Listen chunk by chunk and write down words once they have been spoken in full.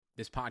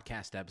This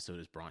podcast episode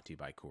is brought to you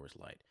by Coors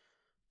Light.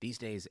 These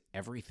days,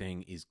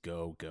 everything is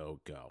go, go,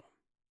 go.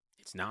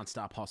 It's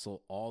nonstop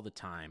hustle all the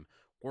time.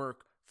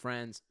 Work,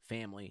 friends,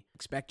 family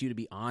expect you to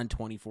be on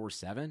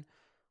 24/7.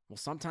 Well,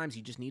 sometimes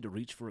you just need to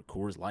reach for a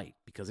Coors Light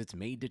because it's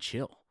made to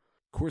chill.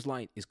 Coors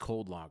Light is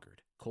cold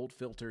lagered, cold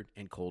filtered,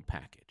 and cold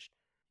packaged.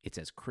 It's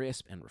as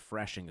crisp and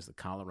refreshing as the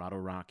Colorado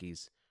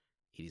Rockies.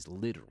 It is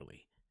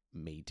literally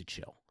made to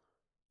chill.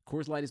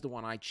 Coors Light is the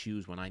one I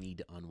choose when I need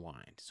to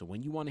unwind. So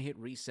when you want to hit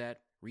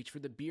reset, reach for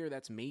the beer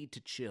that's made to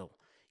chill.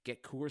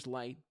 Get Coors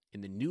Light in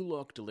the new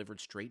look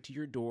delivered straight to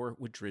your door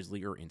with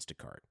Drizzly or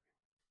Instacart.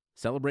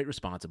 Celebrate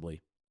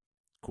responsibly.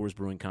 Coors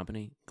Brewing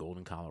Company,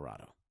 Golden,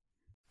 Colorado.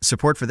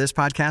 Support for this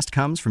podcast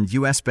comes from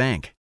U.S.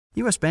 Bank.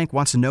 U.S. Bank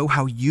wants to know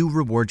how you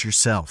reward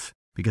yourself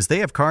because they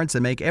have cards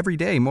that make every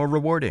day more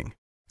rewarding.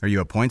 Are you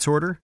a points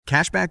hoarder,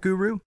 cashback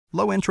guru,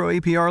 low intro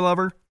APR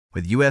lover?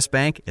 With U.S.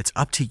 Bank, it's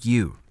up to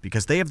you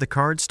because they have the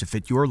cards to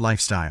fit your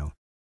lifestyle.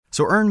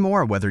 So earn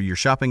more whether you're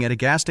shopping at a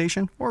gas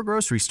station or a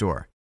grocery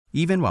store,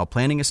 even while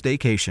planning a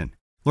staycation.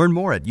 Learn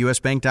more at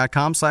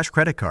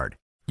usbank.com/creditcard.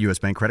 U.S.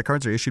 Bank credit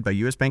cards are issued by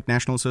U.S. Bank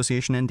National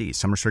Association ND.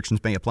 Some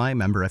restrictions may apply.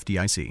 Member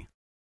FDIC.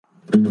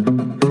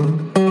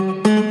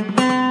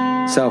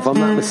 So if I'm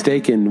not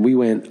mistaken, we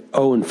went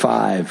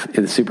 0-5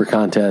 in the Super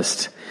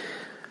Contest,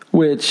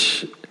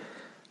 which,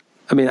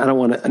 I mean, I don't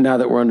want to, now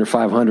that we're under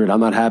 500, I'm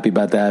not happy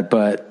about that,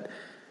 but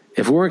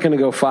if we weren't going to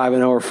go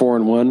 5-0 or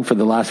 4-1 for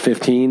the last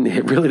 15,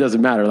 it really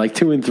doesn't matter. Like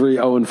 2-3,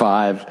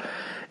 0-5,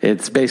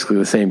 it's basically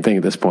the same thing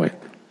at this point.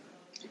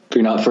 If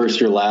you're not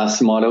first, you're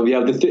last motto.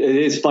 Yeah, it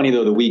is funny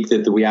though, the week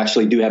that we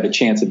actually do have a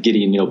chance of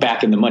getting,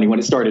 back in the money, when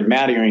it started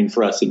mattering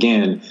for us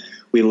again,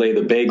 we lay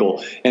the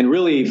bagel. And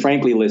really,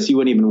 frankly, Liz, you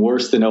went even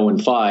worse than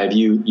 0-5.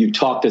 You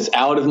talked us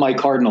out of my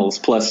Cardinals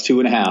plus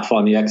 2.5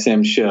 on the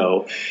XM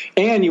show,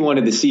 and you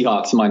wanted the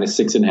Seahawks minus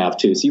 6.5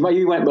 too. So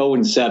you went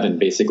 0-7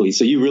 basically.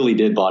 So you really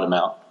did bottom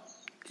out.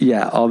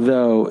 Yeah,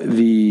 although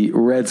the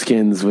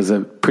Redskins was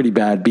a pretty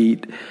bad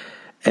beat,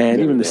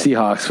 and even the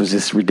Seahawks was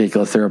just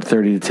ridiculous. They're up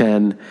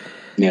 30-10.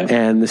 Yeah.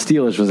 And the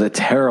Steelers was a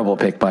terrible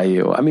pick by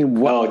you. I mean,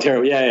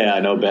 terrible. Yeah,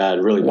 no,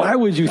 bad. Really bad. Why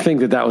would you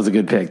think that was a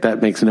good pick?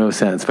 That makes no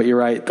sense. But you're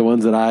right. The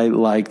ones that I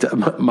liked,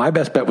 my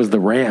best bet was the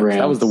Rams.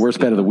 That was the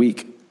worst bet of the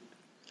week.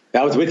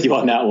 I was with you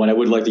on that one. I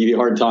would like to give you a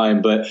hard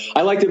time, but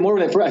I liked it more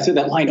when I said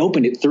that line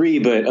opened at 3,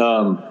 but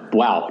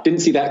wow, didn't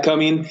see that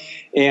coming.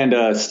 And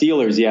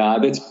Steelers, yeah,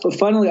 that's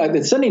finally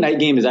the Sunday night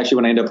game is actually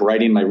when I end up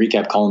writing my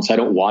recap column, so I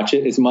don't watch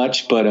it as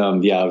much. But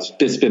yeah,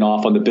 it's been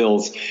off on the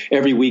Bills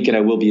every week, and I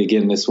will be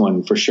again this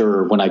one for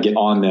sure when I get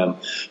on them.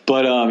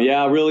 But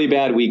yeah, really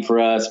bad week for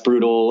us,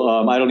 brutal.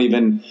 I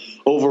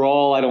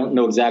don't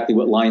know exactly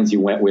what lines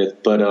you went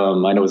with, but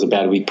I know it was a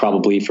bad week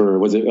probably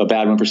was it a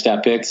bad one for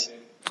stat picks?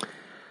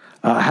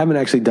 I haven't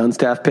actually done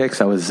staff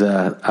picks. I was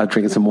out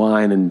drinking some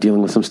wine and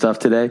dealing with some stuff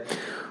today,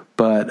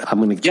 but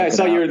I'm going to. Yeah, I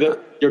saw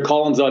your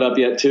column's not up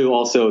yet too.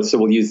 Also, so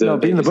we'll use the. No,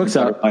 Beating the Book's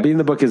up. Beating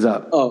the Book is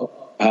up. Oh,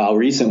 how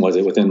recent was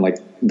it? Within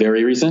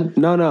very recent?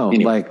 No,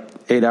 anyway. Like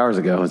 8 hours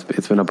ago.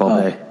 It's been up all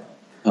day.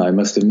 I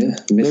must have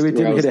missed. Maybe it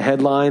didn't hit a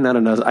headline. I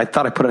don't know. I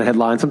thought I put on a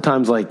headline.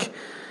 Sometimes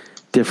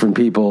different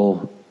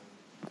people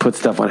put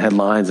stuff on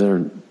headlines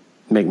or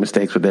make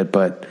mistakes with it,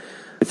 but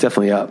it's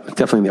definitely up. It's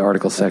definitely in the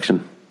article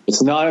section.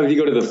 It's not if you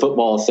go to the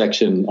football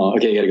section.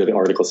 Okay, you got to go to the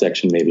article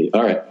section maybe.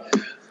 All right.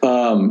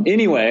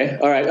 Anyway,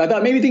 all right. I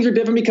thought maybe things are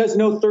different because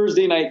no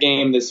Thursday night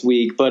game this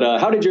week. But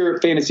how did your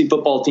fantasy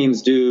football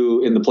teams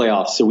do in the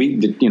playoffs? So week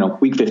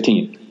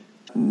 15.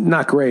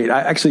 Not great.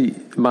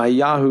 My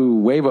Yahoo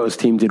Wavos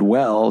team did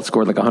well.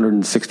 Scored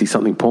 160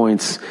 something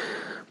points.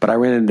 But I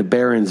ran into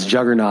Barron's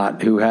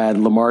juggernaut who had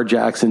Lamar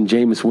Jackson,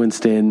 Jameis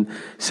Winston,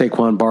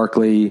 Saquon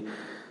Barkley,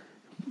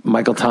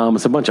 Michael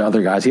Thomas, a bunch of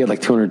other guys. He had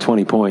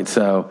 220 points,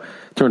 so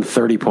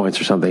 230 points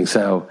or something.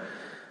 So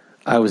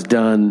I was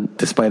done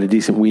despite a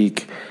decent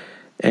week.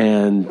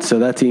 And so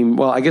that team,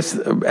 well, I guess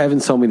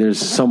Evans told me there's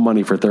some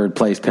money for third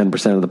place,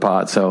 10% of the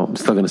pot. So I'm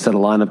still going to set a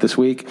lineup this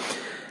week.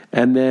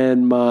 And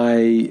then my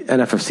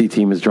NFFC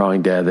team is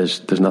drawing dead.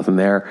 There's nothing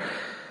there.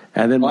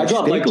 And then I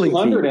dropped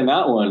 200 in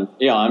that one.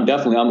 Yeah, I'm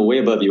way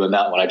above you in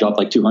that one. I dropped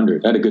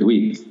 200. I had a good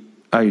week.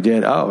 Oh, you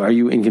did? Oh, are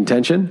you in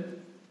contention?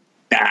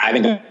 I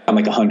think I'm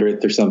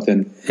 100th or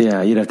something.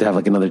 Yeah, you'd have to have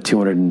another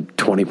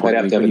 220 points. I'd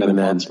have to have another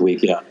monster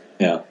week. Yeah.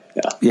 Yeah,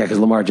 because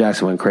Lamar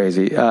Jackson went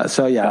crazy.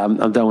 So yeah,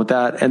 I'm done with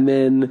that. And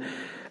then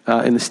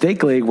in the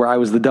stake league where I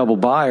was the double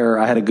buyer,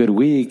 I had a good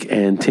week,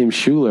 and Tim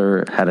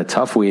Schuler had a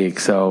tough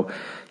week. So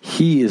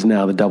he is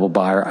now the double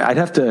buyer. I'd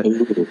have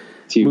to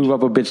move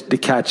up a bit to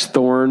catch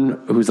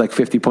Thorne, who's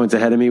 50 points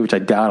ahead of me, which I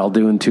doubt I'll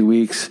do in 2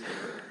 weeks.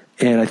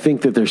 And I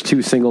think that there's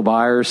 2 single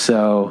buyers,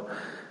 so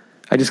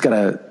I just got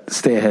to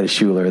stay ahead of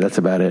Schuler. That's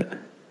about it.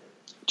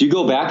 Do you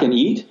go back and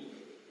eat?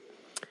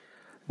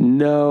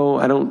 No,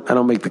 I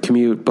don't make the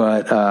commute,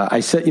 but I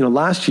said,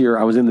 last year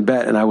I was in the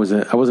bet and I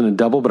wasn't a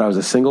double, but I was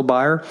a single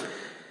buyer,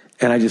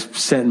 and I just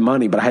sent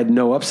money, but I had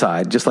no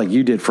upside, just like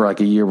you did for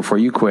a year before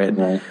you quit.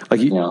 Right.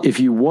 If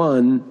you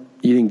won,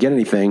 you didn't get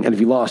anything, and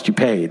if you lost, you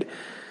paid.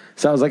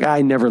 So I was like,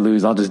 I never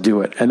lose. I'll just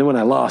do it. And then when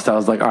I lost, I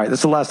was like, all right, this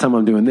is the last time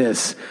I'm doing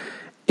this.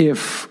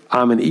 If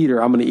I'm an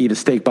eater, I'm going to eat a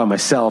steak by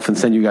myself and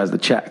send you guys the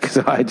check.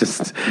 So I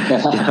just,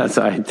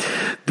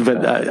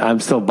 I'm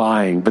still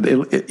buying. But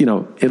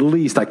at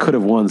least I could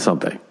have won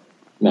something.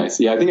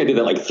 Nice. Yeah, I think I did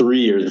that like 3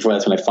 years before.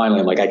 That's when I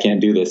finally, I'm like, I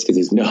can't do this because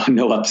there's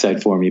no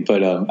upside for me.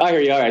 But I hear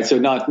you. All right. So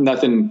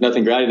nothing great.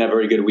 I didn't have a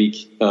very good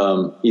week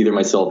either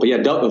myself. But yeah,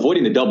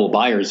 avoiding the double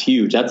buyer is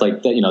huge. That's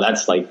like,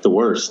 that's like the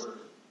worst.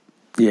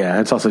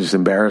 Yeah, it's also just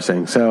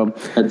embarrassing. So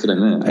that's what I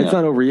meant. It's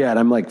not over yet.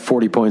 I'm like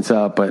 40 points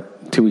up,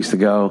 but 2 weeks to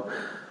go.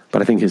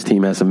 But I think his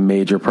team has some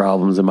major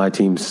problems, and my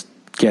team's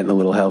getting a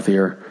little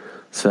healthier.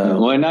 So,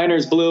 well,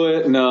 Niners blew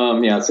it, and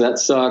so that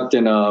sucked.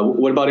 And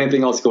what about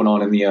anything else going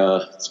on in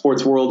the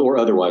sports world or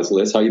otherwise,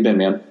 Liz? How you been,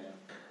 man?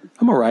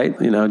 I'm all right.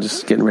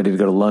 Just getting ready to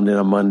go to London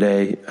on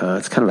Monday.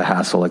 It's kind of a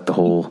hassle, like the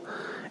whole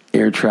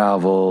air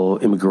travel,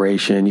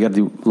 immigration. You got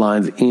to do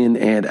lines in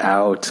and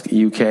out.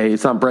 UK.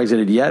 It's not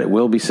Brexited yet. It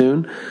will be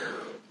soon.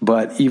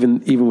 But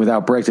even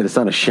without Brexit, it's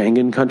not a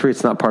Schengen country.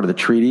 It's not part of the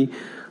treaty.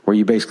 Where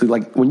you basically,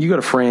 like, when you go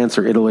to France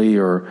or Italy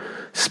or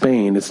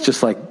Spain, it's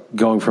just like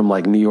going from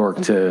like New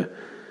York to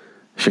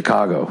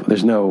Chicago.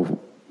 There's no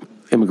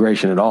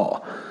immigration at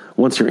all.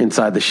 Once you're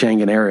inside the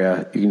Schengen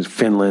area, you can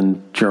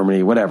Finland,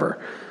 Germany,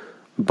 whatever.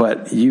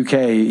 But UK,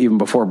 even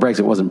before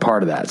Brexit, wasn't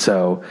part of that.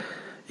 So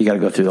you got to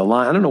go through the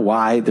line. I don't know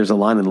why there's a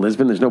line in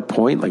Lisbon. There's no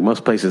point. Like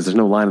most places, there's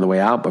no line on the way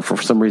out. But for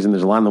some reason,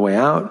 there's a line on the way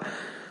out.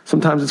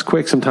 Sometimes it's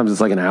quick. Sometimes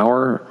it's like an hour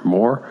or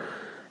more.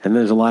 And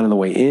there's a line on the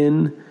way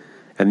in.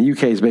 And the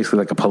UK is basically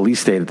like a police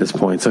state at this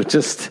point. So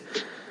just,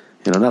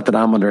 not that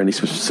I'm under any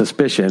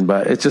suspicion,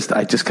 but it's just,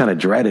 I just kind of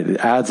dread it. It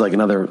adds like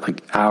another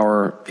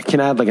hour. It can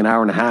add like an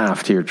hour and a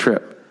half to your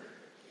trip.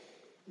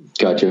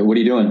 Gotcha. What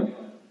are you doing?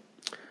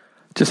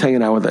 Just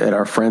hanging out at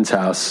our friend's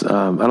house. I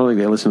don't think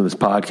they listen to this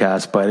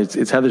podcast, but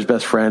it's Heather's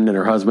best friend and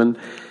her husband.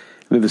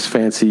 They have this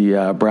fancy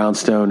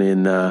brownstone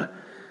in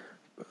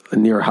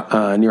near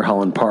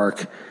Holland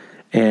Park.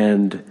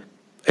 And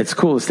it's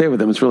cool to stay with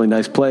them. It's a really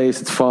nice place.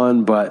 It's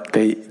fun, but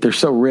they're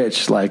so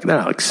rich. Like, they're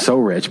not like so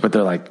rich, but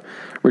they're like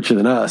richer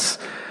than us.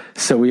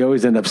 So we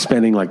always end up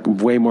spending like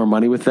way more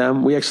money with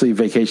them. We actually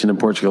vacationed in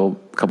Portugal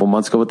a couple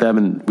months ago with them,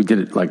 and we did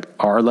it like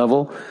our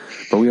level,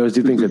 but we always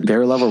do things at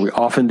their level. We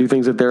often do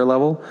things at their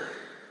level.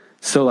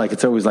 So like,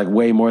 it's always like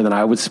way more than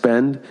I would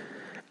spend.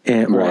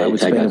 And or I would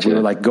spend if we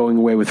were like going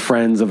away with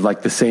friends of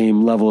like the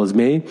same level as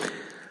me.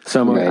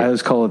 So I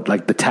always call it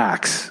like the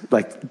tax,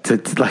 like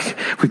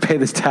we pay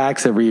this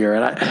tax every year.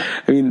 And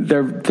I mean,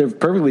 they're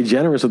perfectly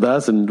generous with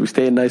us and we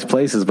stay in nice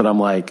places, but I'm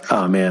like,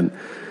 oh man,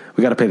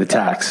 we got to pay the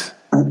tax.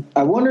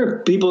 I wonder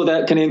if people with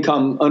that kind of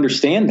income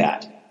understand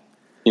that.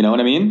 You know what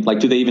I mean? Like,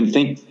 do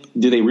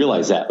they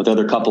realize that with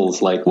other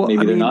couples? Like,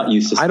 maybe they're not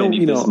used to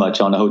spending this much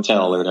on a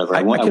hotel or whatever.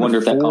 I wonder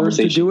if that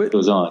conversation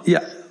goes on.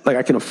 Yeah. Like,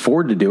 I can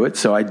afford to do it,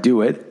 so I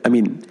do it. I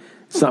mean,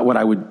 it's not what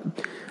I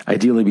would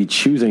ideally be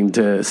choosing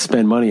to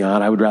spend money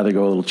on. I would rather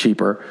go a little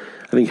cheaper.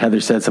 I think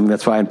Heather said something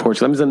that's why in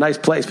Portugal. I mean, it's a nice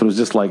place, but it was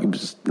just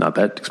not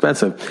that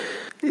expensive.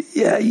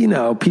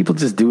 Yeah, people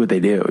just do what they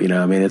do.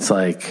 I mean, it's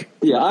like...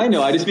 Yeah, I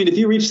know. I just mean, if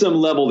you reach some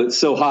level that's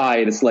so high,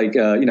 it's like,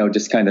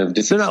 just kind of...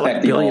 They're not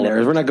like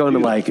billionaires. We're not going to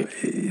like...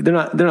 They're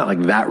not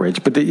like that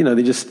rich, but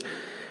they just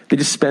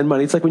spend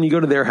money. It's like when you go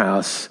to their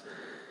house,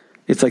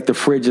 it's like the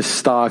fridge is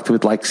stocked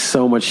with like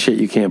so much shit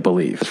you can't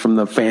believe. From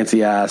the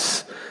fancy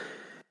ass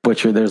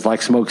butcher, there's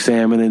like smoked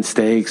salmon and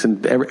steaks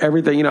and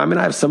everything. I mean,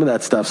 I have some of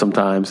that stuff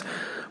sometimes,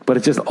 but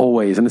it's just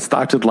always... And it's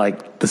stocked with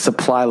like the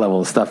supply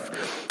level of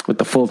stuff... with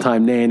the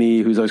full-time nanny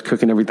who's always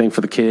cooking everything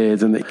for the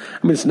kids. And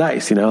it's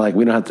nice, like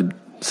we don't have to,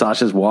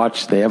 Sasha's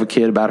watch. They have a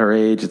kid about her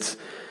age. It's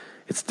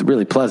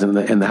really pleasant.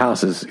 And the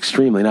house is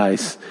extremely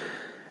nice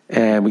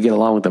and we get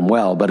along with them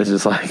well, but it's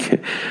just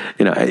like,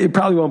 it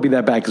probably won't be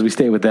that bad because we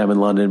stay with them in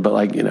London, but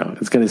like,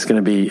 it's going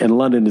to be, and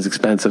London is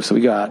expensive. So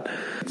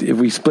if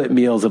we split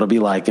meals, it'll be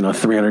like,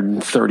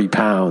 330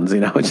 pounds,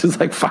 which is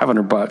like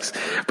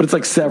 $500, but it's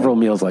like several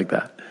meals like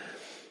that.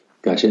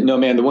 Gotcha. No,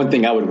 man, the one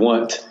thing I would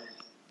want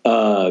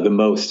the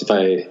most if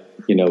I,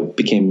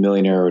 became a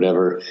millionaire or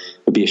whatever,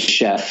 would be a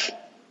chef.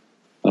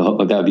 That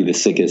would be the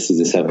sickest, is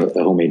just have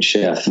a homemade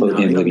chef,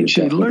 living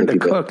chef. Learn to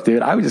cook,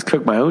 dude. I would just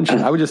cook my own shit.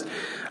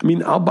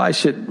 I'll buy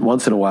shit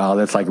once in a while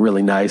that's like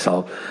really nice.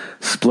 I'll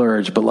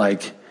splurge, but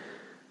like,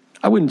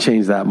 I wouldn't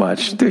change that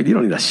much. Dude, you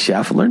don't need a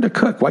chef. Learn to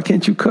cook. Why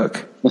can't you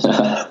cook?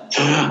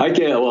 I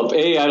can't. Well,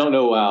 I don't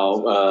know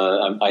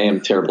how. I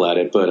am terrible at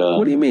it, but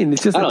what do you mean?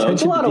 It's just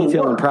attention to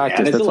detail and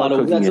practice. That's a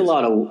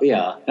lot of.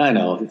 Yeah, I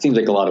know. It seems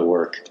like a lot of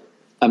work.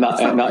 I'm not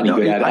any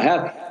good at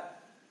it.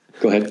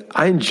 Go ahead.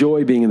 I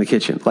enjoy being in the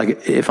kitchen.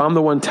 Like if I'm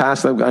the one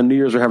tasked on New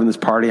Year's, we're having this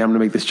party. I'm going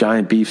to make this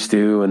giant beef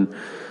stew and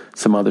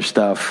some other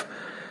stuff.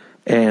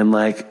 And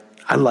like,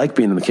 I like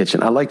being in the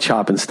kitchen. I like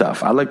chopping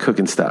stuff. I like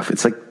cooking stuff.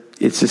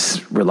 It's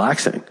just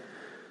relaxing.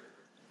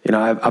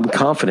 I'm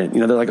confident.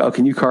 They're like, oh,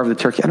 can you carve the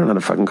turkey? I don't know how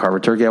to fucking carve a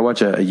turkey. I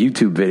watch a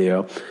YouTube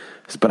video,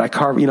 but I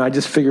carve, I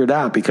just figured it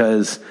out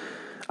because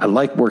I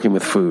like working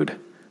with food,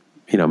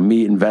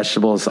 meat and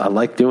vegetables. I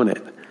like doing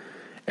it.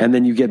 And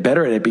then you get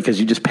better at it because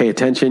you just pay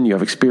attention, you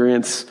have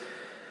experience.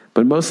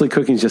 But mostly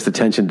cooking is just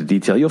attention to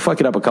detail. You'll fuck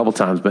it up a couple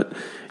times, but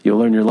you'll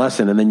learn your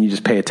lesson, and then you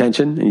just pay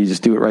attention and you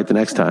just do it right the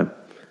next time.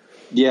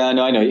 Yeah,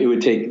 no, I know it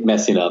would take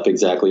messing up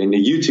exactly, and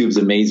the YouTube's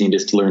amazing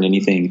just to learn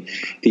anything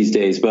these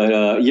days. But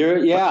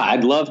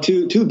I'd love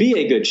to be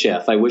a good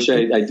chef. I wish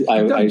I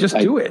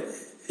do it.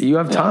 You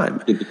have time.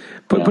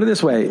 Put it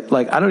this way: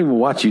 like I don't even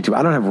watch YouTube.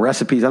 I don't have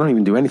recipes. I don't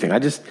even do anything. I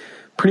just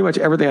pretty much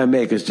everything I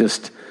make is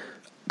just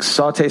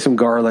saute some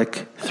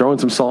garlic, throw in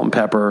some salt and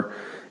pepper,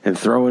 and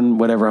throw in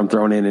whatever I'm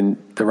throwing in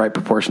the right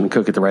proportion and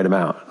cook it the right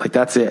amount. Like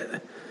that's it.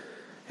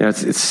 You know,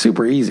 it's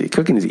super easy.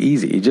 Cooking is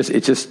easy.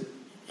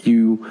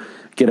 You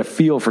get a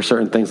feel for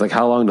certain things, like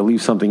how long to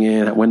leave something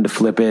in, when to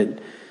flip it,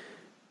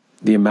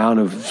 the amount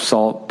of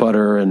salt,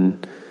 butter,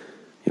 and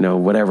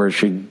whatever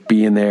should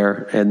be in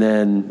there, and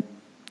then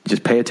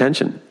just pay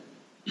attention.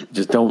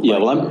 Just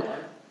don't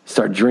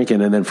start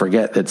drinking and then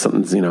forget that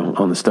something's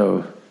on the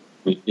stove.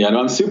 Yeah, no,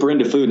 I'm super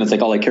into food, and it's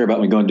like all I care about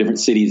when we go in different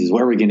cities is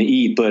where we're going to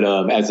eat. But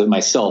as of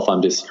myself,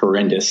 I'm just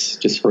horrendous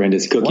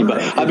cooking. Why?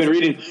 But I've been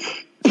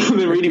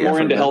reading more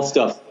into health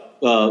stuff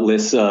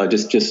lists,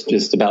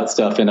 just about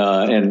stuff,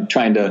 and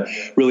trying to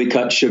really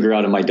cut sugar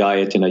out of my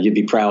diet. And you'd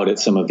be proud at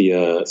some of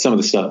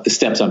the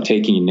steps I'm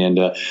taking. And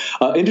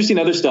interesting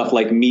other stuff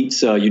like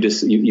meats.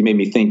 You made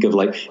me think of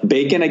like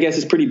bacon. I guess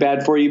is pretty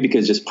bad for you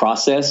because just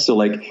processed. So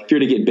like if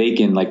you're to get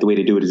bacon, like the way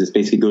to do it is just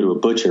basically go to a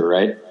butcher,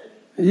 right?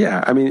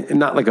 Yeah, I mean,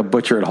 not like a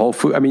butcher at Whole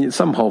Foods. I mean,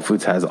 some Whole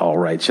Foods has all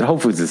right shit. Whole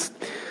Foods is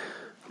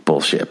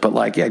bullshit. But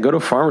like, yeah, go to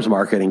a farmer's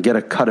market and get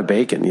a cut of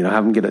bacon.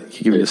 Have them give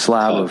you a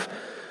slab of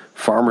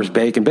farmer's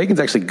bacon. Bacon's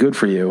actually good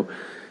for you.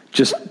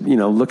 Just,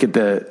 look at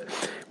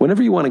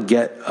whenever you want to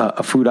get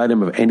a food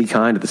item of any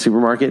kind at the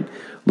supermarket,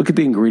 look at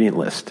the ingredient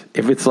list.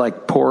 If it's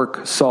like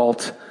pork,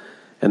 salt,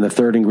 and the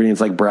third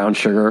ingredient's like brown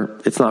sugar,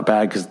 it's not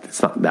bad because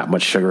it's not that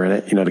much sugar in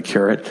it, to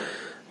cure it.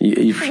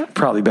 You're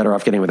probably better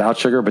off getting without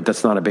sugar, but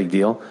that's not a big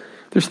deal.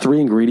 There's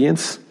 3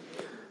 ingredients.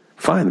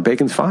 Fine. The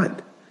bacon's fine.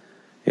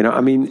 You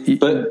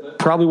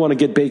probably want to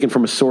get bacon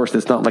from a source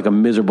that's not like a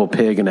miserable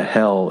pig in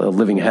a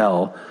living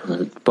hell.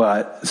 Right.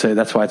 But so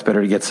that's why it's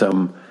better to get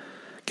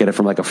it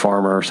from like a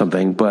farmer or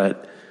something.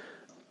 But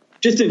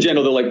just in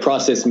general, though, like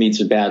processed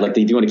meats are bad. Like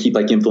if you want to keep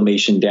like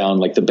inflammation down,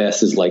 like the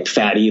best is like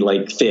fatty,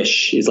 like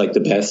fish is like the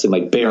best, and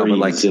like berries. No, but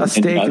like a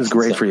steak is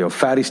great for you.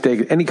 Fatty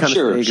steak, any kind of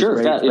steak is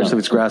great, especially if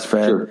it's grass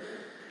fed. Sure.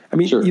 I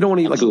mean, you don't want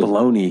to eat like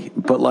bologna,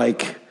 but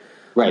like,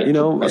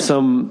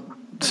 some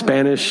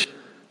Spanish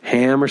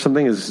ham or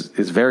something is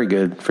very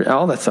good for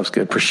all that stuff's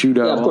good.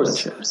 Prosciutto, yeah, of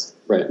course.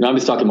 Right. No, I'm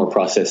just talking more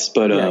processed,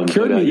 but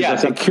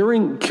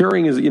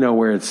curing is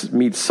where it's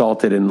meat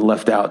salted and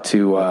left out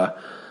to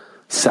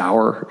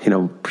sour.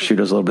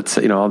 Prosciutto's a little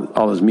bit.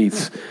 All those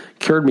meats.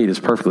 Cured meat is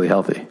perfectly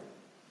healthy.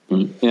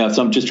 Yeah,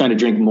 so I'm just trying to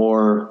drink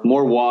more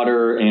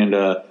water, and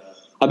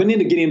I've been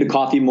getting into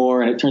coffee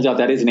more, and it turns out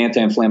that is an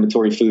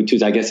anti-inflammatory food too.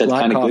 So I guess that's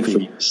kind of good for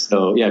you.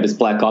 So yeah, just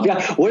black coffee.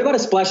 Yeah. What about a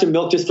splash of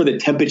milk just for the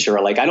temperature?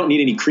 Like I don't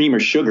need any cream or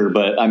sugar,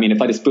 but I mean, if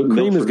I just put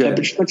milk for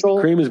temperature control,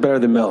 cream is better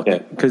than milk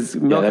because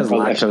milk has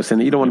lactose in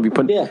it. You don't want to be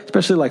putting,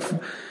 especially like,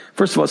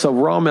 first of all, so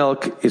raw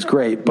milk is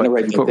great, but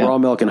if you put raw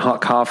milk in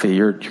hot coffee,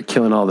 you're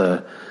killing all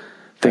the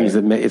things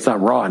that it's not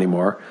raw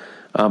anymore.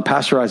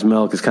 Pasteurized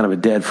milk is kind of a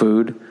dead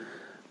food.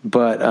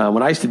 But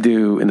what I used to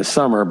do in the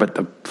summer, but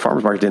the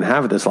farmer's market didn't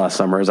have it this last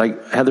summer, is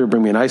Heather would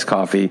bring me an iced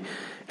coffee,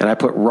 and I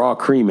put raw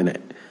cream in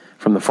it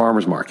from the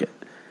farmer's market.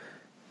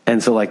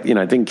 And so, like,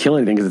 I didn't kill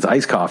anything because it's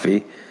iced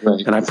coffee. Right.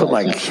 And I put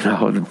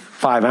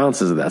 5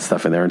 ounces of that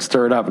stuff in there and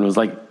stir it up, and it was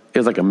like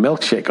a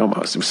milkshake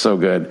almost. It was so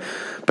good,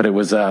 but it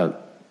was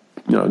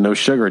no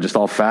sugar, just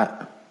all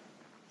fat.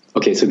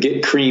 Okay, so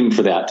get cream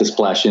for that to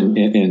splash in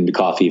the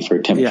coffee for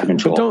temperature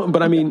control.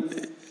 But I mean,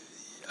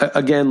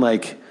 again,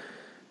 like,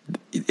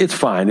 it's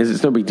fine.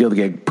 It's no big deal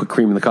to put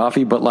cream in the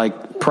coffee, but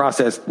like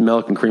processed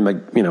milk and cream,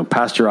 like,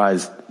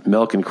 pasteurized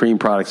milk and cream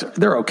products,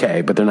 they're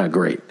okay, but they're not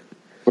great.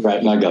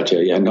 Right. I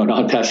gotcha. Yeah. No,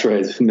 not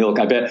pasteurized milk.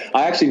 I bet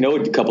I actually know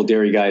a couple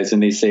dairy guys,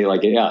 and they say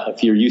like, yeah,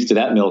 if you're used to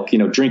that milk,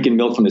 drinking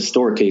milk from the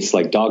store tastes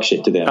like dog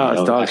shit to them. Oh,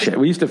 it's dog shit.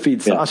 We used to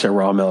feed Sasha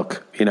raw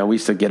milk. We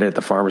used to get it at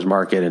the farmer's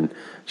market, and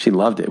she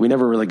loved it. We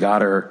never really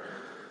got her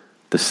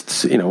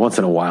this, once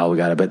in a while we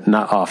got it, but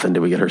not often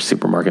do we get her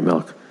supermarket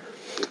milk.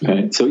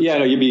 Right. So yeah,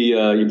 no,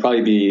 you'd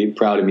probably be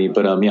proud of me,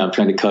 but I'm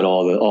trying to cut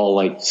all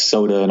like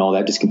soda and all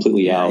that just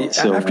completely out.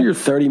 So after you're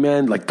 30,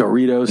 man, like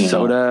Doritos,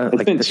 soda, it's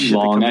like been too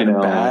long. I know.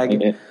 A bag,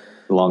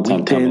 a long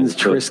time coming.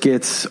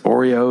 Triscuits,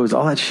 Oreos,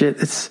 all that shit.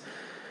 It's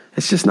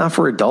just not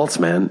for adults,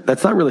 man.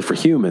 That's not really for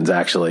humans,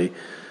 actually.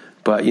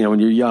 But when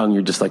you're young,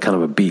 you're just like kind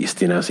of a beast,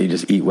 so you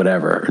just eat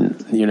whatever,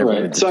 and you never.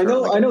 Right. So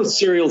I know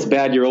cereal's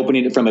bad. You're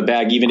opening it from a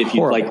bag, even if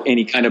you like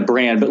any kind of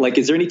brand. But like,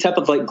 is there any type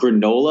of like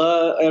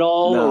granola at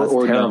all? No,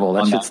 it's terrible.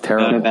 That shit's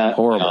terrible.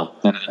 Horrible.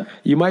 No.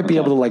 You might be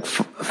able to like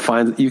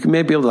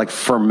may be able to like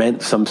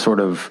ferment some sort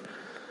of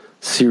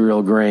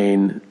cereal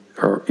grain,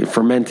 or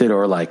ferment it,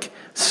 or like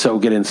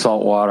soak it in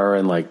salt water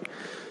and like,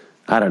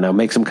 I don't know,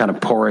 make some kind of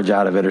porridge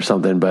out of it or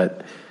something.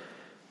 But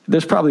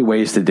there's probably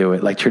ways to do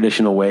it, like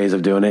traditional ways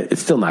of doing it.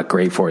 It's still not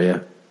great for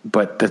you.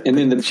 But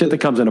the shit that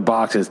comes in a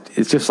box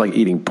it's just like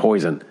eating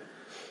poison.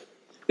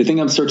 The thing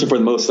I'm searching for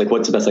the most is like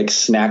what's the best like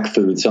snack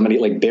food. So I'm gonna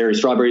eat like berries,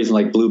 strawberries, and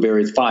like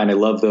blueberries. Fine, I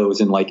love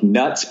those. And like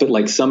nuts, but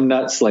like some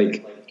nuts,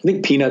 like I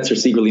think peanuts are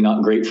secretly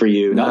not great for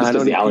you. Not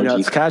just the allergies.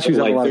 Peanuts. Cashews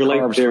have a lot of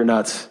carbs for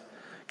nuts.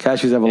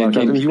 Cashews have a lot of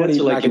carbs. You want to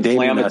eat like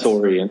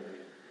inflammatory.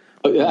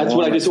 That's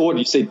what I just ordered.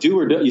 You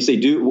say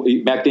do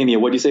macadamia.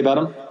 What do you say about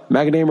them?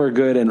 Macadamia are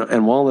good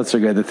and walnuts are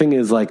good. The thing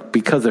is, like,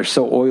 because they're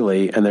so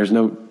oily and there's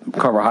no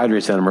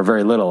carbohydrates in them or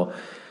very little,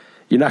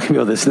 you're not going to be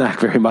able to snack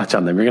very much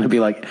on them. You're going to be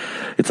like,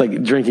 it's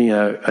like drinking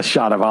a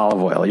shot of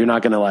olive oil. You're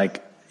not going to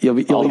like,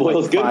 olive oil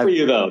is good for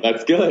you though.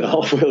 That's good.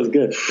 Olive oil is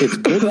good. It's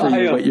good for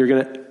you, but you're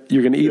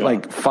going to eat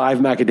like 5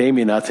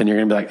 macadamia nuts and you're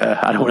going to be like,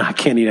 I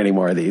can't eat any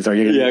more of these. Or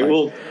you're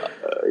going to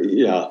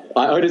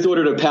I just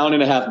ordered a 1.5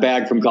 pound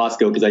bag from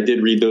Costco because I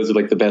did read those are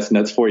like the best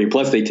nuts for you.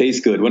 Plus they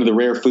taste good. One of the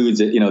rare foods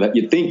that, that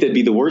you'd think that'd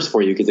be the worst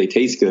for you because they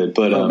taste good.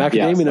 But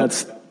macadamia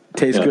nuts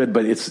taste good,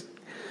 but it's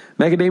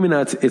macadamia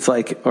nuts. It's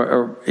like,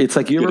 or it's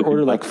like you ever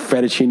order like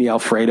fettuccine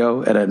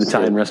Alfredo at an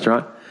Italian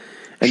restaurant?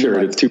 And sure,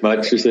 it's too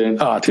much. You're saying,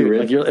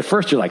 dude, like at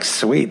first you're like,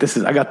 sweet,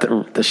 I got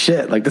the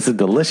shit. Like this is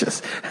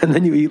delicious. And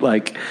then you eat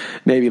like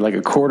maybe like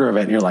a quarter of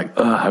it, and you're like,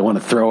 I want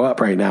to throw up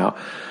right now.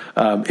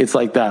 It's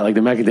like that, like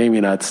the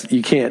macadamia nuts.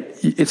 You can't.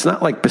 It's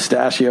not like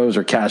pistachios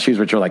or cashews,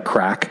 which are like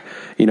crack,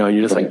 and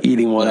you're just like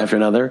eating one after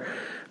another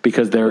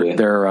because they've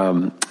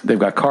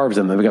got carbs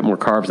in them. They've got more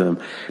carbs in them.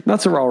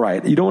 Nuts are all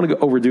right. You don't want to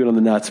overdo it on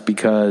the nuts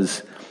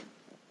because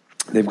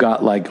they've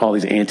got like all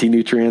these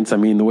anti-nutrients. I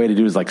mean, the way to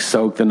do it is like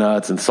soak the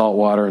nuts in salt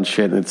water and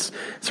shit. And it's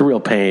a real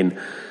pain.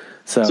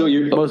 So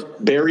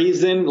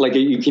berries then, like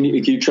can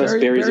you trust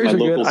berries in my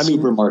local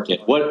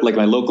supermarket? What, like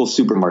my local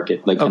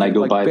supermarket? Like, can I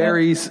go buy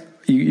berries?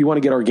 You want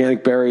to get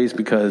organic berries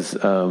because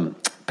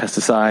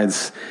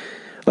pesticides.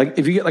 Like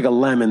if you get like a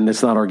lemon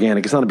that's not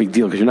organic, it's not a big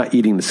deal because you're not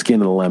eating the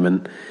skin of the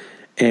lemon.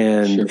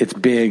 And it's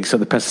big, so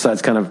the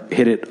pesticides kind of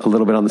hit it a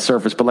little bit on the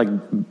surface. But like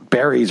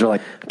berries are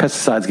like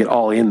pesticides get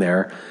all in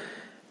there.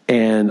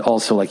 And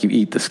also, like, you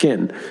eat the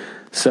skin.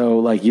 So,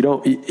 like,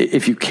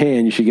 if you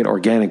can, you should get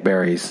organic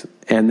berries.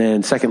 And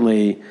then,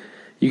 secondly,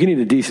 you can eat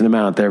a decent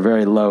amount. They're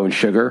very low in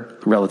sugar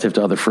relative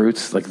to other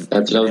fruits. Like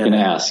that's what I was going to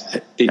ask.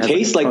 They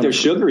taste like they're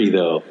sugary,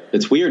 though.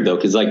 It's weird, though,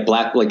 because like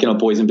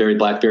boysenberry,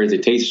 blackberries, they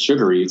taste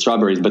sugary.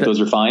 Strawberries, but those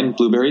are fine.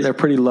 Blueberries, they're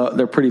pretty low.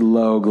 They're pretty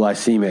low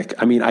glycemic.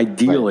 I mean,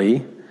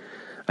 ideally,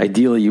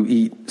 you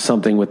eat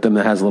something with them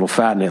that has a little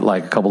fat in it,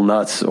 like a couple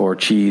nuts or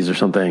cheese or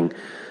something,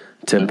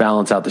 to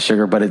balance out the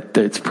sugar, but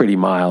it's pretty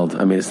mild.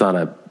 I mean, it's not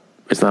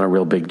a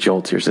real big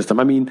jolt to your system.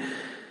 I mean,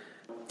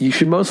 you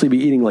should mostly be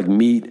eating like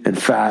meat and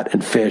fat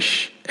and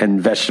fish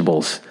and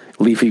vegetables,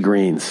 leafy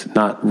greens,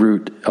 not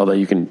root. Although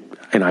you can,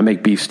 and I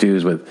make beef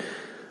stews with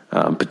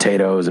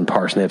potatoes and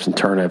parsnips and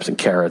turnips and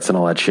carrots and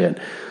all that shit.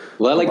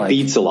 Well, I like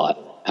beets a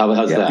lot.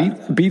 How's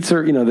that? Beets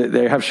are,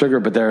 they have sugar,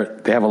 but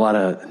they have a lot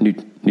of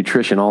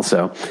nutrition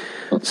also.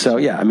 So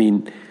yeah, I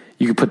mean,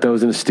 you could put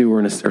those in a stew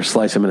or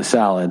slice them in a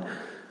salad.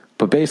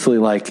 But basically,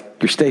 like,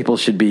 your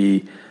staples should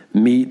be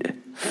meat,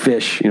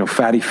 fish,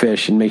 fatty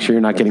fish, and make sure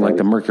you're not getting like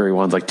the mercury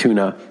ones, like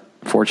tuna.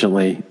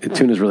 Fortunately,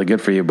 tuna is really good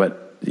for you,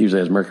 but it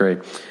usually has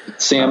mercury.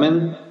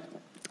 Salmon?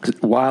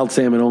 Wild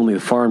salmon only. The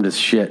farmed is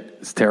shit.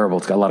 It's terrible.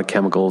 It's got a lot of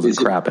chemicals and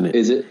crap in it.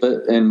 Is it?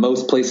 And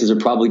most places are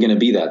probably going to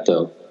be that,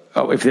 though.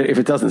 Oh, if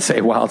it doesn't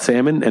say wild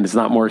salmon and it's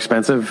not more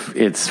expensive,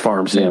 it's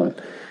farm salmon.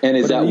 Yeah. And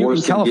is that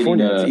worse in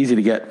California? It's easy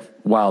to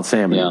get wild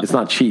salmon. Yeah. It's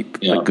not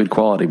cheap, like good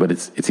quality, but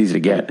it's easy to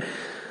get.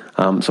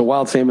 So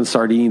wild salmon,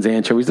 sardines,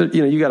 anchovies,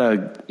 you got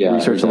to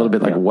research a little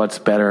bit like what's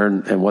better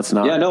and what's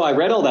not. Yeah, no, I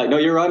read all that. No,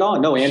 you're right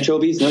on. No,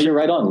 anchovies. No, you're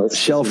right on.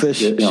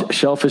 Shellfish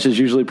is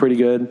usually pretty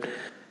good.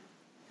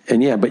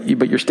 And but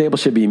your staple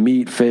should be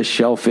meat, fish,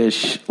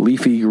 shellfish,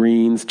 leafy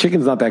greens.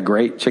 Chicken's not that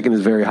great. Chicken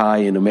is very high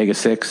in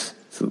omega-6.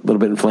 It's a little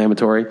bit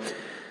inflammatory.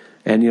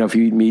 And, if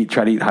you eat meat,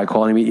 try to eat high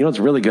quality meat. What's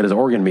really good is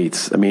organ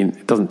meats. I mean,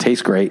 it doesn't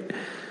taste great,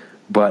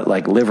 but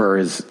like liver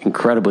is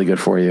incredibly good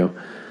for you.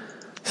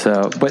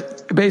 So,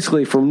 but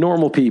basically for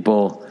normal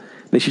people,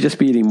 they should just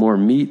be eating more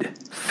meat,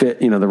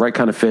 the right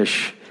kind of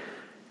fish,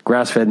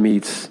 grass-fed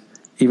meats,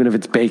 even if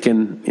it's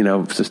bacon,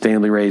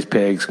 sustainably raised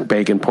pigs,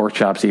 bacon, pork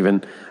chops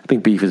even. I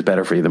think beef is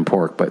better for you than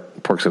pork,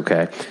 but pork's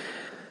okay.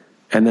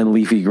 And then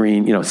leafy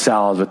green,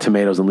 salads with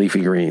tomatoes and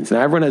leafy greens.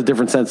 Now, everyone has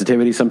different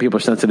sensitivities. Some people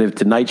are sensitive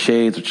to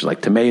nightshades, which is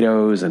like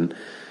tomatoes and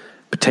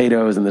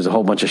potatoes, and there's a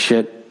whole bunch of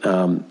shit.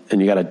 And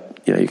you got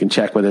to, you can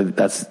check whether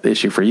that's the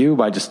issue for you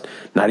by just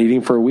not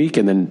eating for a week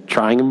and then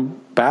trying them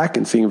back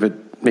and seeing if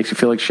it makes you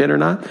feel like shit or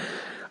not.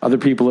 Other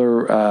people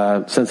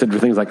are sensitive to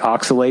things like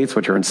oxalates,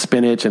 which are in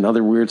spinach and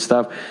other weird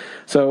stuff.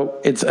 So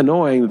it's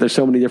annoying that there's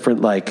so many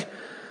different like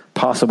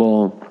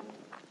possible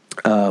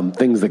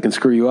things that can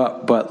screw you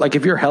up. But like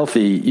if you're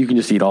healthy, you can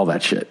just eat all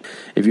that shit.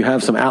 If you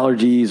have some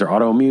allergies or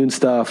autoimmune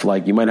stuff,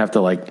 like you might have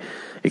to like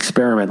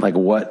experiment like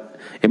what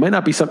it might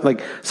not be something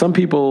like some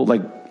people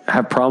like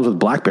have problems with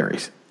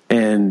blackberries.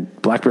 And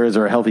blackberries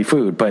are a healthy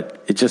food,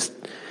 but it just,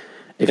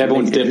 if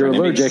you're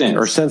allergic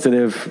or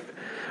sensitive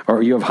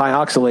or you have high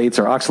oxalates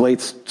or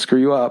oxalates screw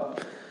you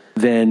up,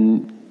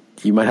 then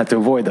you might have to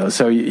avoid those.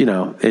 So,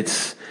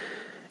 it's,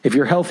 if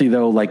you're healthy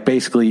though, like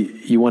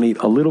basically you want to eat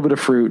a little bit of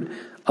fruit,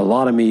 a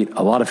lot of meat,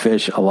 a lot of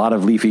fish, a lot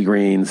of leafy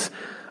greens,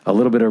 a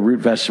little bit of root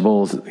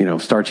vegetables,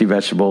 starchy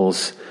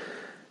vegetables,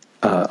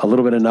 a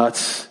little bit of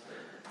nuts,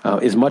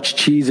 as much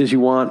cheese as you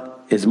want,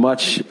 as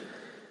much,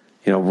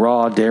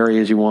 raw dairy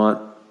as you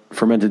want.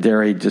 Fermented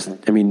dairy,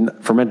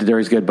 fermented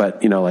dairy is good,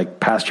 but, like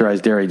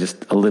pasteurized dairy,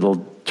 just a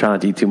little, try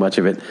not to eat too much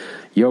of it.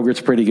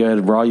 Yogurt's pretty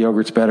good. Raw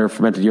yogurt's better.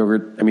 Fermented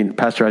yogurt,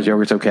 pasteurized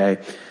yogurt's okay.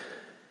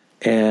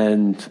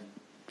 And,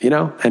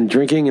 and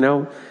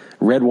drinking,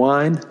 red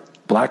wine,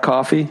 black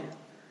coffee.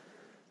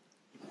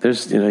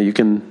 There's, you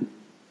can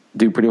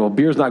do pretty well.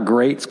 Beer's not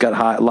great. It's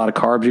got a lot of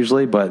carbs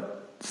usually,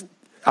 but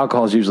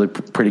alcohol is usually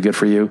pretty good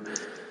for you.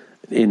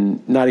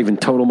 In not even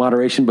total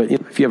moderation, but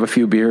if you have a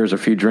few beers or a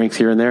few drinks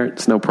here and there,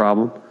 it's no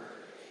problem.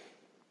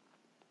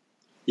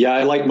 Yeah,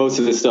 I like most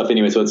of this stuff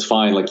anyway, so it's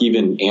fine. Like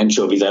even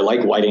anchovies, I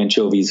like white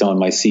anchovies on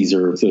my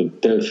Caesar. So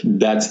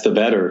that's the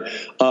better.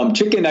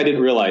 Chicken, I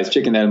didn't realize.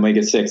 Chicken that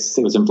omega-6,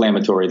 it was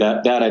inflammatory.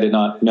 That I did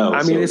not know.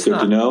 It's good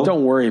to know.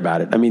 Don't worry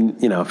about it. If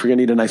you're going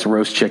to eat a nice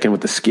roast chicken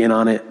with the skin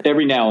on it.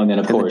 Every now and then,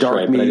 of course. The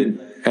dark meat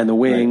and the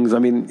wings.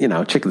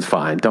 Right. Chicken's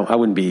fine.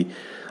 I'm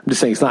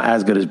just saying it's not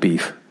as good as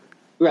beef.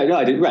 Right. No,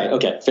 I did. Right.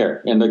 Okay.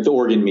 Fair. And like the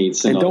organ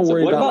meats. And don't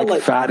worry about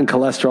fat and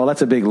cholesterol.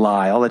 That's a big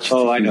lie. All that shit's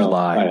a huge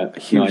lie.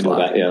 Huge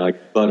lie. That. Yeah.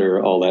 Like butter,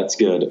 all that's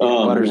good.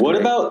 What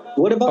about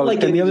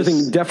and the other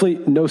thing,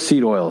 definitely no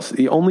seed oils.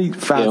 The only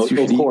fats you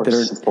should eat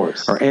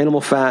that are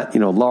animal fat,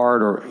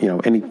 lard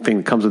or, anything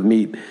that comes with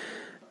meat,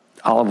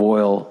 olive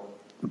oil,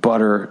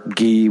 butter,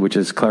 ghee, which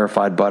is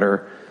clarified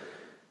butter.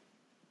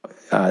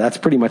 That's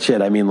pretty much it.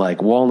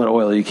 Like walnut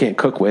oil you can't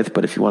cook with,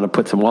 but if you want to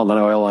put some walnut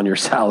oil on your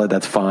salad,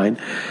 that's fine.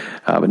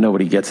 But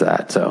nobody gets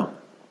that. So,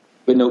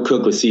 but no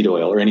cook with seed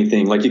oil or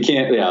anything. Like you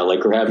can't,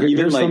 or have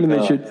even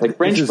like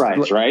French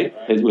fries, right?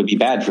 It would be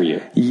bad for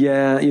you.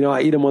 Yeah,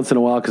 I eat them once in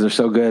a while because they're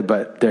so good,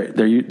 but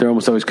they're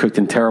almost always cooked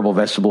in terrible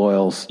vegetable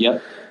oils.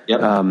 Yep.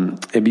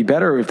 It'd be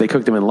better if they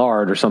cooked them in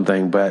lard or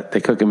something, but they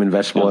cook them in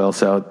vegetable oil,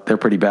 so they're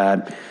pretty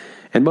bad.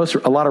 And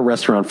a lot of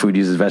restaurant food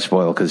uses vegetable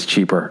oil because it's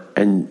cheaper,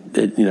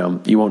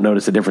 and you won't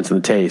notice a difference in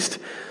the taste.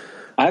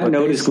 I've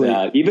noticed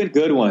that. Even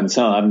good ones,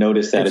 huh? I've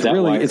noticed that.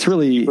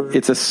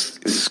 It's a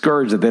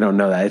scourge that they don't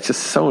know that. It's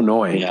just so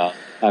annoying. Yeah,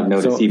 I've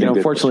noticed. So,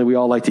 unfortunately, we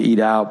all like to eat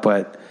out,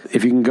 but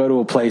if you can go to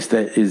a place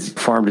that is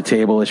farm to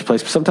table-ish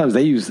place, sometimes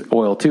they use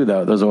oil too,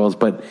 though, those oils.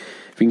 But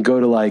if you can go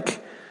to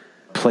like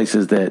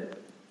places that,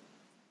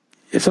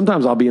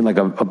 sometimes I'll be in like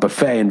a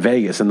buffet in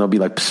Vegas and they'll be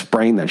like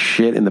spraying that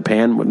shit in the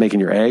pan with making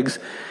your eggs.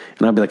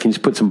 And I'll be like, can you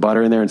just put some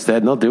butter in there instead?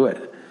 And they'll do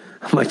it.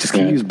 I'm like, just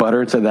can you use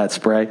butter instead of that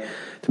spray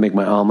to make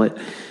my omelet?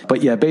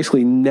 But yeah,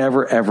 basically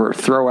never, ever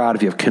throw out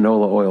if you have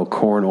canola oil,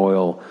 corn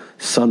oil,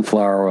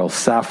 sunflower oil,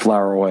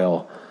 safflower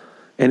oil,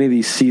 any of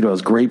these seed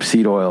oils,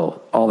 grapeseed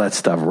oil, all that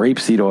stuff,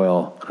 rapeseed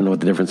oil. I don't know what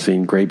the difference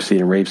between grapeseed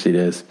and rapeseed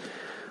is,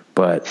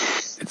 but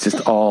it's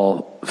just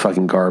all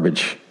fucking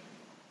garbage.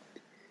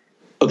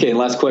 Okay, and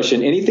last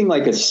question. Anything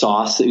like a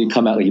sauce that you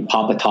come out, like you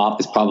pop a top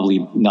is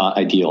probably not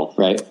ideal,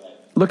 right?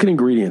 Look at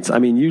ingredients.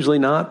 Usually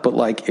not, but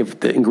like if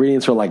the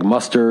ingredients are like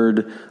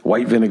mustard,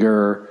 white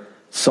vinegar,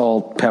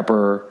 salt,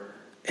 pepper,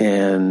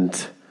 and,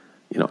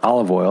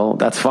 olive oil,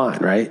 that's fine,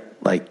 right?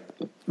 Like,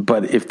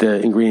 but if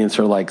the ingredients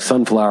are like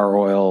sunflower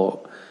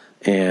oil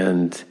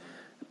and,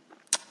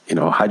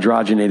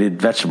 hydrogenated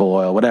vegetable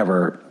oil,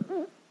 whatever,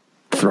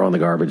 throw in the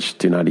garbage.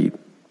 Do not eat.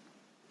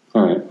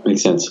 All right.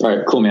 Makes sense. All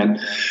right. Cool, man.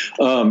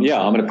 I'm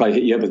going to probably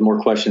hit you up with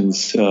more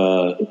questions.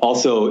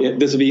 Also,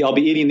 I'll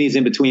be eating these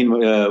in between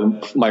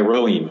my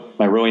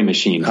rowing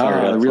machine.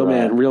 Real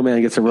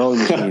man gets a rowing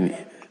machine.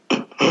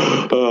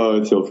 Oh,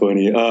 it's so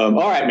funny. All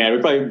right, man.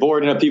 We're probably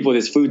bored enough people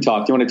with this food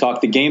talk. Do you want to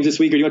talk the games this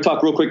week, or do you want to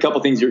talk real quick, couple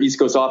things, your East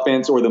Coast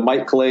offense or the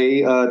Mike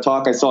Clay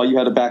talk? I saw you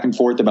had a back and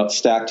forth about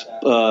stacked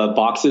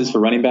boxes for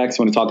running backs.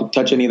 You want to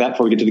touch any of that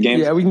before we get to the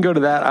games? Yeah, we can go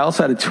to that. I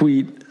also had a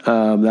tweet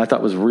that I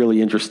thought was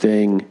really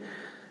interesting. It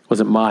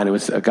wasn't mine. It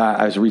was a guy.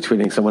 I was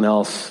retweeting someone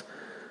else,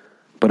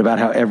 but about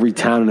how every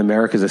town in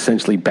America is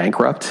essentially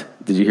bankrupt.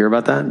 Did you hear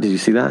about that? Did you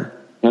see that?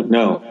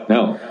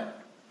 No.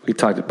 We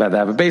talked about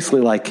that, but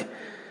basically, like,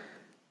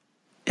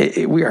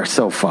 we are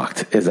so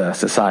fucked as a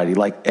society.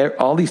 Like,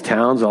 all these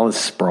towns, all this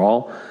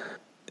sprawl,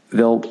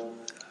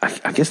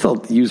 I guess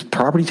they'll use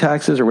property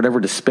taxes or whatever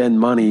to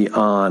spend money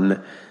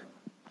on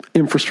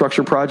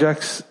infrastructure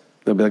projects.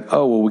 They'll be like,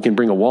 oh, well, we can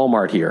bring a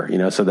Walmart here,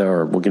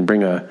 or we can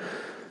bring a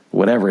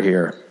whatever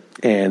here.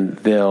 And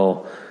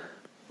they'll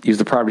use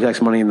the property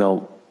tax money and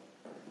they'll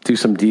do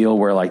some deal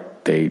where,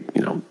 like, they,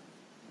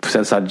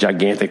 set aside a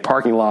gigantic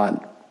parking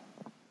lot,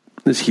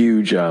 this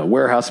huge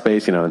warehouse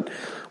space, and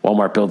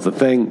Walmart builds the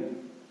thing.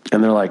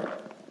 And they're like,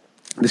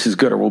 this is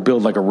good, or we'll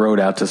build like a road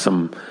out to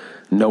some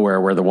nowhere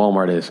where the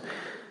Walmart is.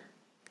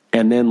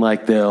 And then,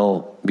 like,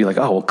 they'll be like,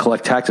 oh, we'll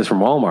collect taxes from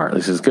Walmart.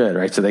 This is good,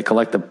 right? So they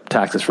collect the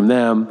taxes from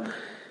them,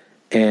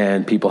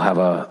 and people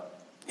have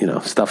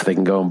stuff they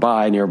can go and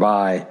buy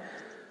nearby.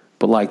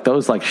 But like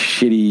those like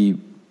shitty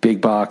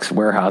big box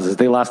warehouses,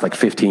 they last like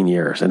 15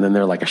 years, and then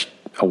they're like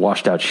a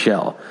washed out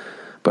shell.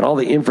 But all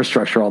the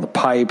infrastructure, all the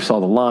pipes, all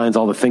the lines,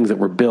 all the things that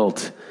were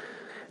built,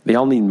 they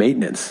all need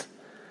maintenance.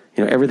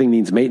 Everything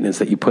needs maintenance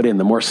that you put in.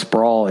 The more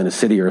sprawl in a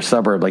city or a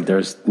suburb, like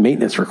there's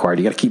maintenance required.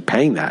 You got to keep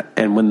paying that.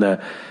 And when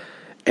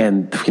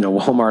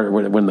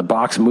Walmart, when the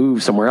box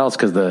moves somewhere else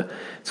because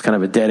it's kind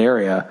of a dead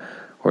area,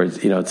 or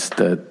it's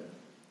the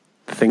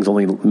thing's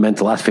only meant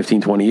to last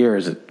 15, 20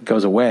 years, it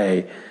goes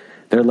away.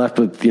 They're left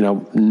with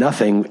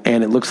nothing,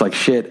 and it looks like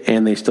shit,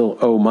 and they still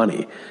owe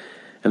money.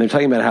 And they're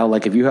talking about how,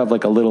 like, if you have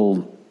like a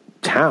little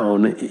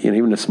town,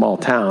 even a small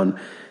town,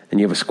 and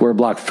you have a square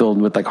block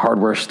filled with like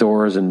hardware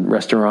stores and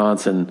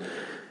restaurants and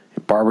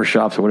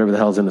barbershops or whatever the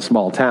hell's in a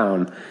small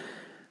town,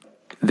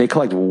 they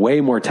collect way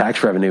more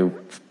tax revenue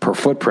per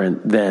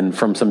footprint than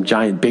from some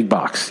giant big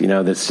box,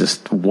 that's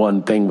just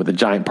one thing with a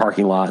giant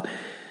parking lot.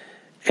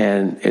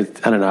 And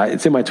I don't know,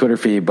 it's in my Twitter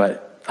feed,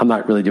 but I'm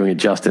not really doing it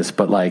justice.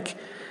 But like,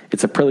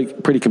 it's a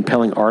pretty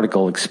compelling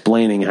article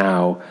explaining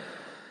how,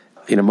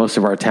 most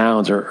of our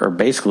towns are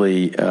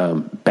basically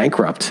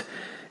bankrupt,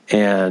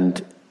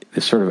 and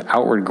this sort of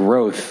outward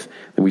growth,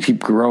 and we keep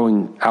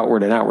growing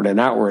outward and outward and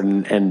outward,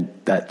 and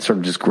that sort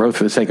of just growth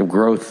for the sake of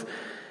growth,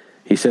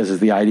 he says, is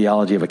the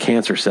ideology of a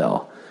cancer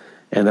cell.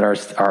 And that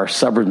our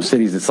suburban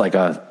cities, it's like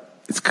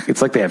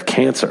they have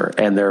cancer,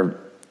 and they're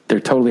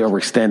totally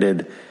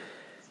overextended,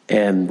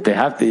 and they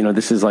have to,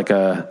 this is like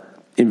a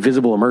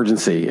invisible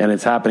emergency, and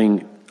it's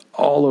happening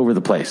all over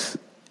the place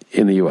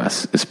in the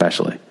U.S.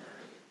 especially.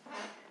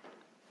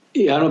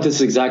 Yeah, I don't know if this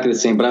is exactly the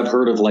same, but I've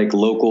heard of like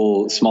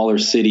local smaller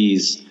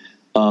cities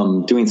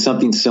doing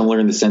something similar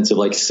in the sense of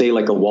like, say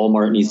like a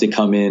Walmart needs to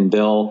come in,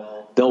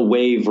 they'll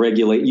waive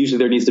regulate. Usually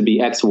there needs to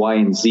be X, Y,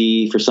 and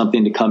Z for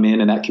something to come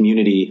in that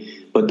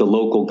community, but the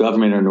local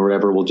government or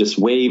whatever will just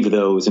waive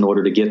those in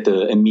order to get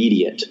the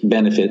immediate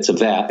benefits of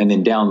that. And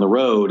then down the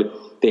road,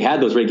 they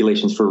had those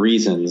regulations for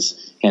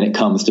reasons, and it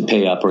comes to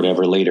pay up or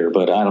whatever later.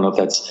 But I don't know if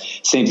that's the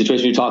same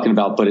situation you're talking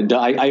about, but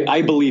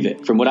I believe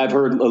it from what I've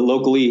heard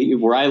locally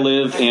where I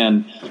live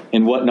and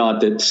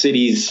whatnot, that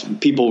cities,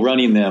 people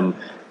running them,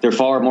 they're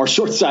far more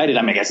short-sighted.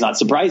 I mean, it's not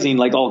surprising,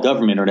 like all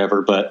government or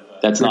whatever, but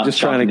that's they're not just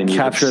trying to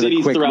capture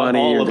the quick money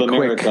all or of the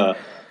America. Quick,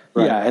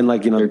 right. Yeah, and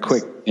like the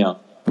quick,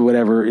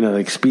 whatever, the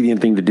expedient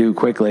thing to do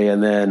quickly,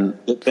 and then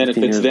it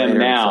benefits them later,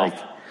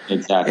 now.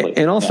 Exactly.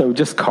 And also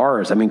just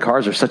cars. I mean,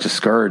 cars are such a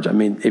scourge. I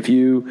mean, there's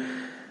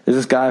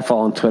this guy I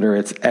follow on Twitter.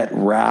 It's at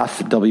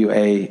Wrath,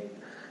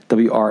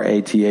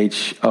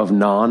 WAWRATH of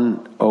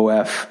Non,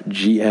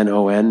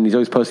 OFGNON. He's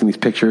always posting these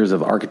pictures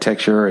of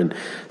architecture and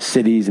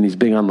cities, and he's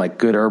big on like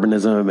good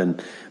urbanism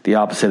and the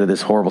opposite of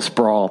this horrible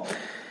sprawl.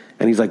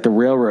 And he's like, the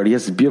railroad, he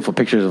has these beautiful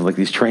pictures of like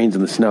these trains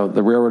in the snow.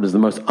 The railroad is the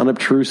most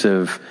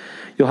unobtrusive.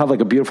 You'll have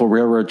like a beautiful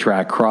railroad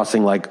track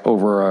crossing like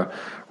over a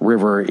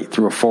river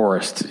through a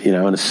forest, in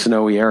a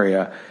snowy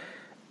area.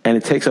 And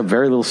it takes up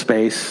very little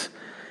space.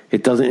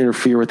 It doesn't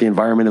interfere with the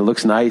environment. It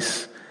looks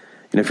nice.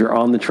 And if you're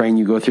on the train,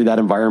 you go through that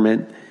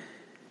environment.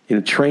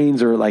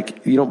 Trains are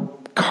like, you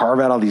don't carve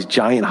out all these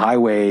giant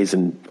highways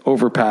and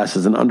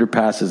overpasses and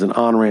underpasses and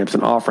on-ramps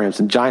and off-ramps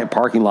and giant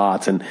parking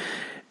lots. And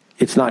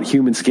it's not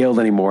human scaled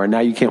anymore. And now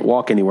you can't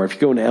walk anywhere. If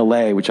you go into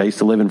LA, which I used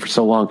to live in for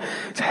so long,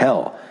 it's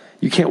hell.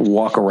 You can't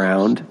walk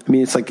around. I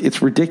mean,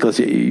 it's ridiculous.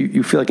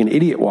 You feel like an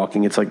idiot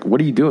walking. It's like, what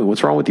are you doing?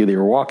 What's wrong with you that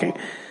you're walking?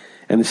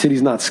 And the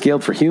city's not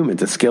scaled for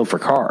humans. It's scaled for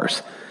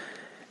cars.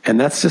 And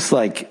that's just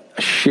like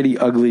a shitty,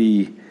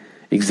 ugly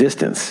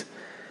existence.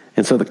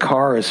 And so the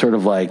car is sort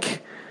of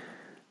like,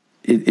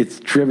 it's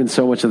driven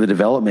so much of the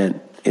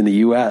development in the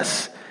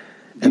U.S.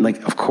 And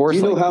like, of course,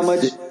 do you know how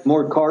much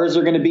more cars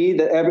are going to be?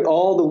 That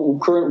all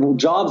the current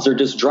jobs are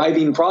just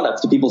driving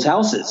products to people's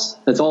houses.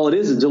 That's all it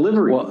is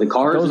delivery. Well, the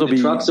cars and the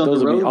trucks on the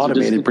roads will be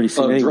automated pretty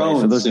soon anyway.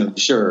 Drones so those, soon.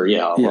 Sure,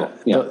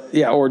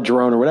 or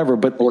drone or whatever.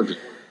 But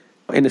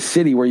in a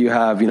city where you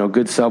have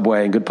good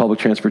subway and good public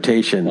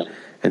transportation,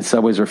 and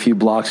subways are a few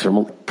blocks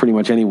from pretty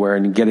much anywhere,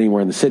 and you get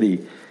anywhere in the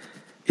city,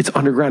 it's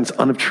underground. It's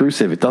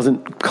unobtrusive. It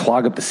doesn't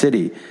clog up the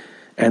city,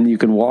 and you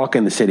can walk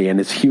in the city, and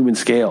it's human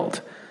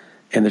scaled.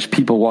 And there's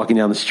people walking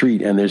down the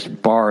street, and there's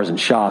bars and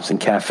shops and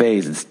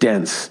cafes. It's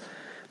dense.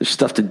 There's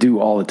stuff to do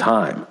all the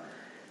time.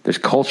 There's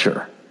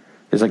culture.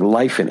 There's like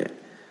life in it.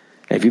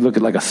 And if you look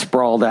at like a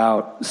sprawled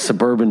out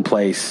suburban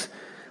place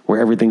where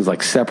everything's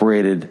like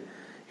separated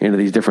into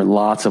these different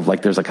lots of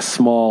like, there's like a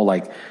small,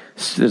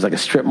 there's like a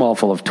strip mall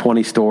full of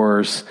 20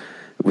 stores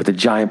with a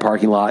giant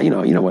parking lot. You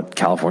know what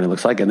California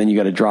looks like. And then you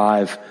got to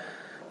drive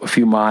a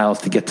few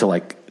miles to get to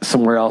like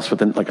somewhere else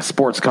within like a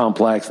sports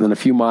complex, and then a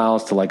few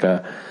miles to like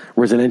a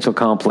residential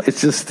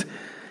complex. It's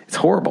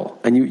horrible.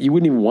 And you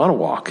wouldn't even want to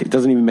walk.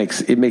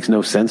 It makes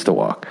no sense to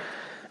walk.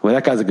 Well,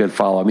 that guy's a good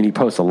follow. I mean, he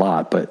posts a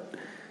lot, but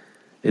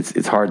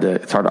it's hard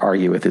to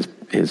argue with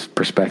his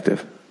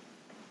perspective.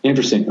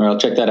 Interesting. All right, I'll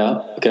check that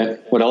out. Okay.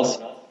 What else?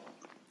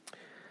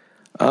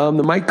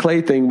 The Mike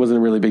Clay thing wasn't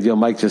a really big deal.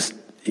 Mike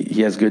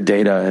he has good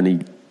data, and he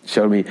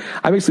showed me.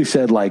 I basically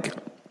said like,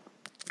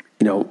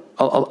 you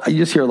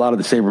just hear a lot of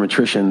the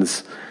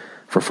sabermetricians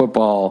for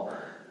football,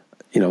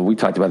 we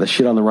talked about the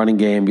shit on the running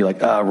game, be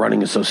like,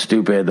 running is so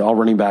stupid. All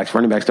running backs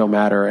don't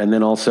matter. And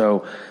then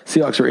also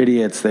Seahawks are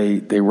idiots.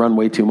 They run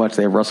way too much.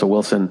 They have Russell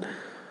Wilson.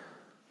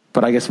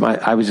 But I guess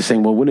I was just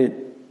saying, well,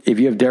 if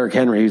you have Derrick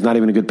Henry, who's not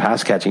even a good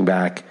pass catching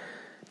back,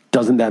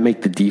 doesn't that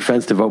make the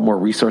defense devote more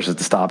resources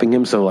to stopping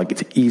him? So like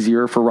it's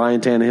easier for Ryan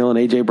Tannehill and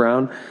AJ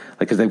Brown,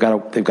 like, cause they've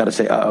got to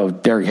say,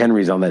 Derrick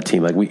Henry's on that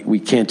team. Like we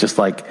can't just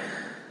like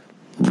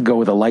go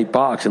with a light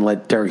box and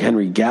let Derrick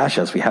Henry gash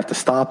us. We have to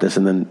stop this.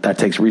 And then that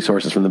takes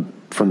resources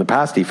from the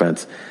pass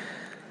defense.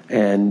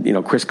 And,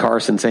 Chris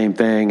Carson, same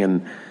thing.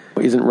 And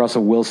isn't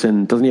Russell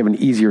Wilson, doesn't he have an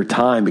easier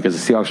time because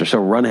the Seahawks are so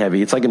run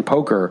heavy? It's like in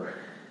poker,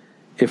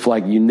 if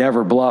like you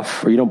never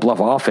bluff or you don't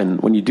bluff often,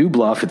 when you do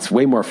bluff, it's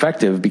way more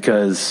effective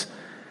because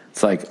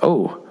it's like,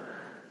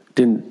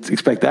 didn't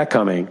expect that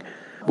coming.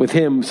 With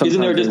him,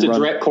 isn't there just a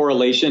direct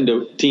correlation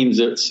to teams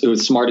that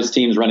smartest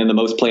teams running the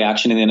most play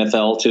action in the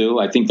NFL too?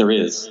 I think there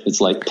is.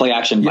 It's like play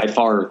action by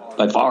far.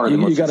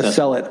 You got to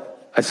sell it.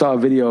 I saw a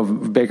video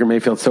of Baker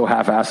Mayfield so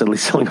half-assedly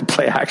selling a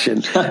play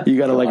action. You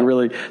got to like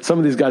really. Some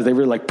of these guys, they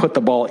really like put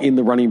the ball in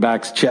the running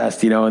back's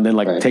chest, and then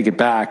like take it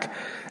back,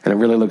 and it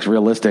really looks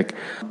realistic.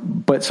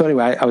 But so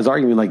anyway, I was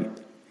arguing like,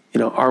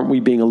 aren't we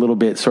being a little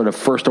bit sort of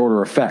first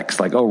order effects?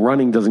 Like,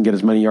 running doesn't get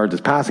as many yards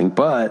as passing,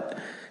 but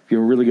you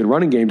have a really good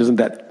running game, doesn't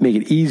that make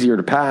it easier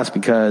to pass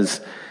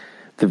because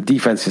the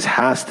defense just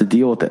has to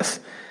deal with this?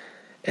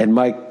 And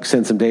Mike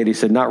sent some data. He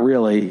said, not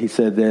really. He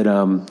said that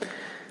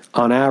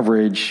on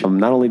average,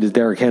 not only does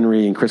Derrick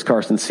Henry and Chris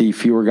Carson see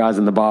fewer guys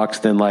in the box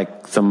than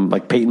like some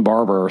like Peyton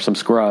Barber or some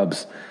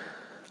scrubs,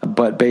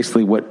 but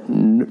basically what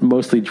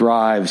mostly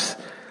drives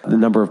the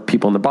number of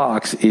people in the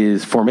box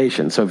is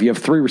formation. So if you have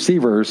three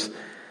receivers,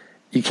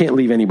 you can't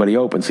leave anybody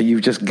open. So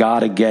you've just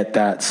got to get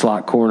that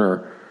slot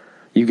corner.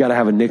 You've got to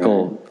have a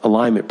nickel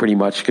alignment pretty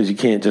much because you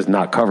can't just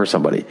not cover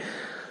somebody.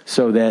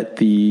 So that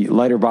the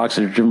lighter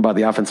boxes are driven by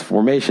the offensive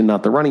formation,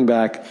 not the running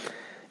back.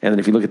 And then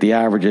if you look at the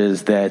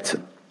averages that,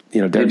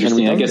 Derrick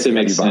Henry, I guess it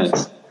makes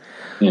sense.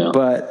 Yeah.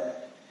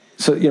 But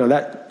so,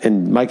 that,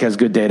 and Mike has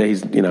good data.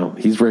 He's,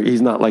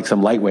 he's not like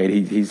some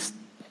lightweight. He's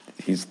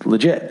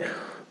legit.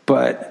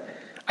 But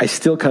I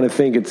still kind of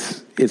think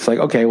it's like,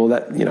 okay, well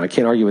that, I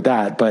can't argue with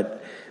that,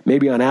 but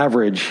maybe on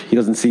average he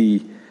doesn't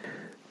see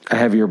a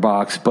heavier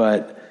box,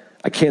 but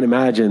I can't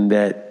imagine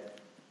that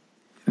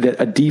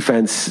a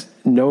defense,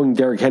 knowing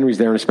Derrick Henry's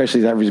there, and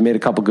especially after he's made a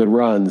couple good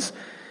runs,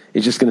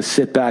 is just going to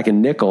sit back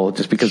and nickel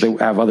just because they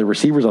have other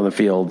receivers on the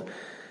field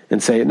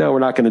and say, no, we're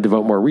not going to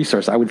devote more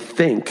resource. I would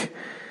think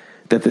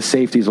that the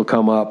safeties will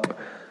come up,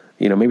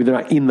 maybe they're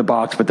not in the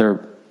box, but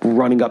they're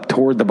running up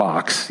toward the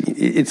box.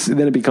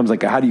 Then it becomes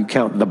like, how do you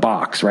count the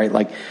box, right?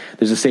 Like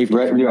there's a safety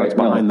 3 yards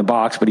behind the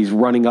box, but he's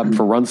running up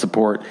for run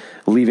support,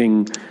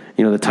 leaving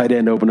the tight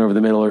end open over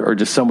the middle, or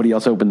just somebody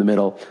else open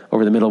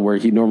over the middle where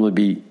he'd normally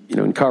be,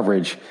 in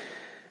coverage.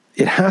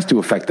 It has to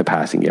affect the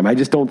passing game. I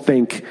just don't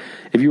think,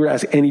 if you were to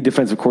ask any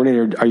defensive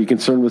coordinator, are you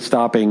concerned with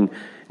stopping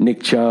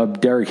Nick Chubb,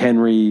 Derrick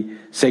Henry,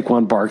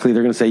 Saquon Barkley?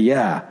 They're going to say,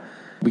 yeah,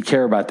 we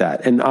care about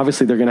that. And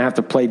obviously they're going to have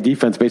to play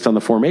defense based on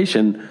the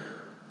formation.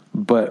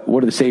 But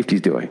what are the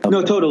safeties doing?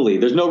 No, totally.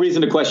 There's no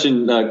reason to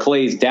question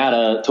Clay's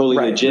data. Totally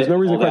right. legit. There's no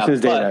reason to question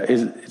his data.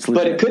 It's legit.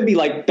 But it could be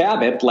like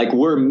BABIP, like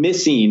we're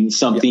missing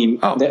something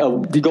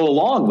to go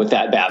along with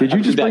that BABIP. Did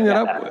you just bring that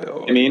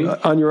up? I mean,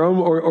 on your own,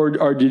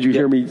 or did you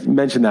hear me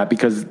mention that?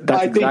 Because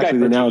that's exactly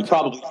the analogy.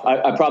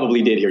 I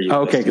probably did hear you.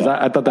 Okay, because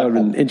I thought that would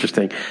have been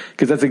interesting.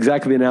 Because that's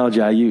exactly the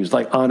analogy I used.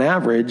 Like on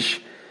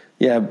average,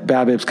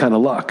 BABIP's kind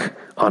of luck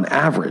on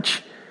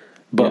average,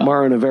 but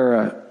Mariano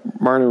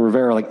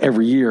Rivera, like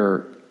every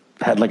year,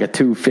 had like a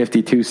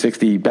 250,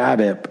 260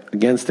 BABIP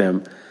against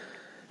him.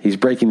 He's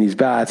breaking these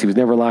bats. He was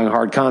never allowing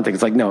hard contact.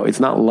 It's like, no, it's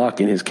not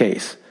luck in his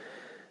case.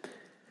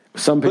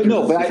 Some pitchers,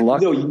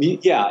 luck.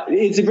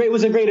 It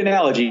was a great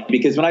analogy,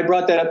 because when I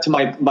brought that up to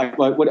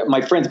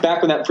my friends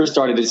back when that first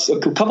started, a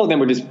couple of them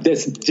were just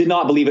did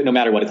not believe it no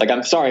matter what. It's like,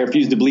 I'm sorry, I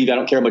refuse to believe. I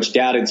don't care how much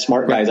data and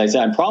smart guys. I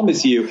said, I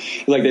promise you,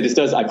 like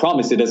that. I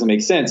promise it doesn't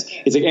make sense.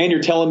 It's like, and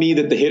you're telling me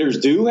that the hitters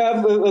do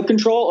have a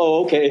control.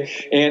 Oh, okay.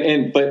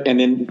 And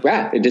then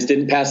it just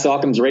didn't pass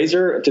Occam's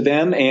razor to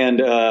them, and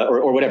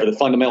or whatever, the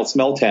fundamental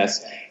smell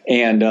test.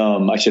 And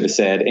I should have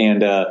said,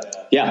 and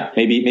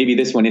maybe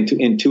this one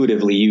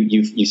intuitively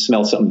you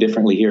smell something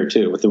differently here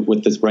too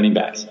with this running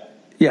backs.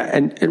 Yeah,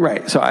 and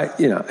right. So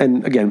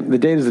and again, the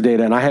data is the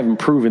data, and I haven't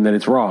proven that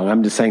it's wrong.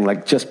 I'm just saying,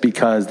 like, just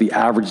because the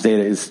average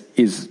data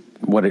is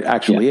what it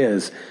actually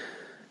is,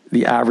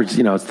 the average,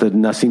 it's the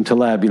Nassim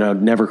Taleb,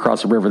 never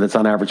cross a river that's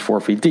on average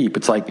 4 feet deep.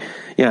 It's like,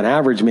 on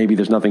average maybe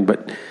there's nothing,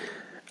 but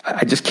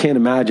I just can't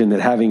imagine that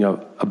having a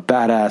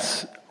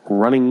badass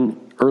running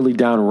early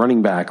down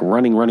running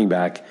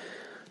back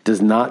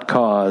does not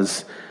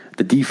cause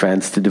the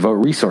defense to devote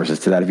resources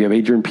to that. If you have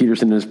Adrian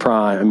Peterson in his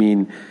prime, I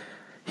mean,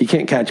 he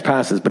can't catch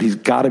passes, but he's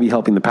got to be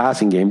helping the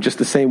passing game, just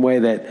the same way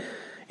that,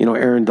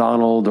 Aaron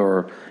Donald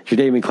or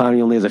Jadeveon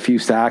Clowney only has a few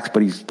sacks,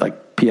 but he's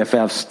like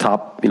PFF's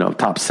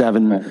top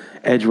 7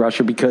 edge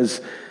rusher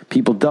because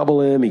people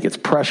double him. He gets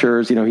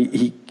pressures.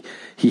 He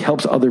he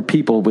helps other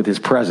people with his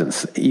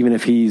presence, even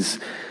if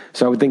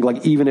so I would think,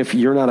 like, even if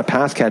you're not a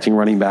pass catching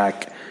running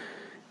back,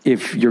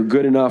 if you're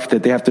good enough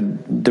that they have to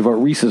devote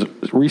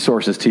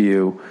resources to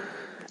you,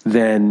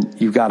 then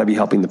you've got to be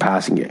helping the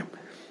passing game.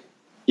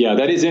 Yeah,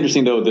 that is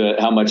interesting, though,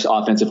 how much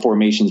offensive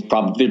formations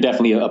they're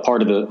definitely a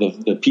part of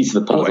the piece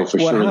of the puzzle for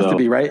sure. It has to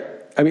be, right?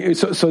 I mean,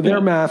 so their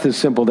math is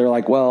simple. They're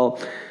like, well,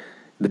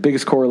 the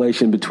biggest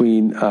correlation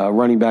between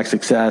running back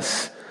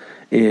success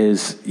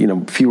is,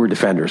 fewer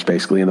defenders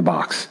basically in the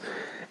box.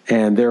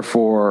 And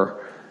therefore,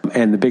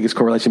 and the biggest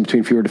correlation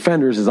between fewer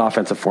defenders is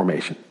offensive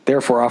formation.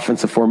 Therefore,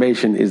 offensive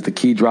formation is the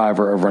key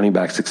driver of running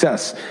back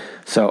success.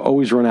 So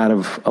always run out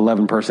of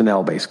 11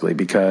 personnel basically,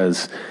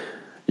 because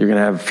you're going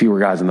to have fewer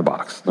guys in the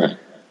box. Right.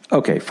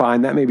 Okay,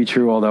 fine. That may be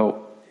true.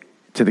 Although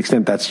to the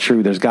extent that's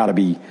true, there's got to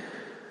be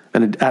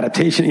an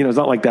adaptation. It's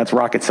not like that's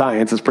rocket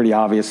science. It's pretty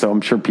obvious. So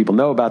I'm sure people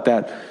know about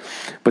that.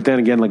 But then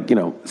again, like,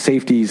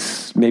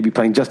 safeties maybe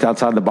playing just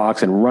outside the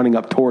box and running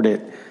up toward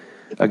it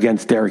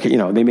against Derrick.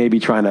 They may be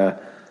trying to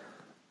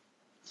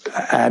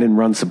add in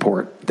run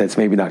support that's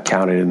maybe not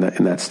counted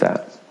in that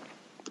stat.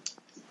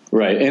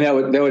 Right. And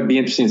that would be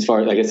interesting as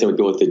far as, I guess I would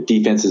go with the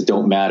defenses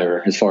don't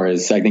matter, as far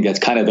as I think that's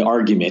kind of the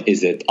argument,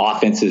 is that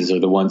offenses are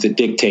the ones that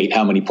dictate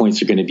how many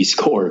points are going to be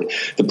scored,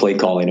 the play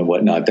calling and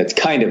whatnot. That's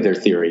kind of their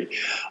theory,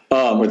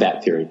 or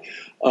that theory.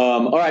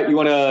 All right. You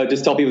want to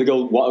just tell people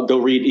to go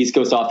read East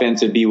Coast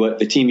Offense and be what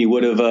the team you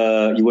would have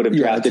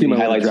drafted, and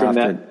highlights from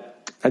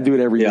that. I do it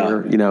every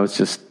year. It's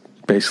just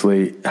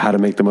basically how to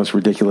make the most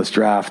ridiculous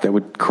draft that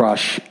would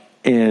crush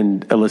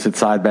and elicit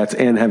side bets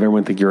and have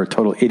everyone think you're a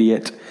total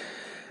idiot,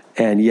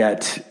 and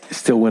yet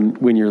still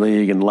win your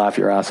league and laugh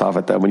your ass off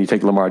at that when you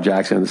take Lamar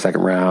Jackson in the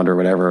second round or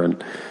whatever.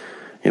 And,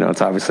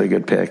 it's obviously a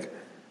good pick.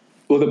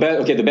 Well, the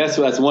best,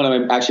 that's one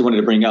I actually wanted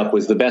to bring up,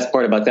 was the best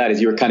part about that is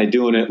you were kind of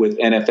doing it with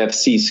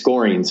NFFC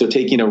scoring. So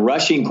taking a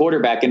rushing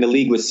quarterback in the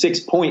league with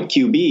 6-point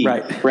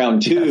QB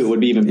round 2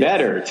 would be even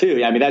better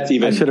too. I mean, that's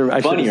even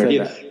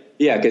funnier.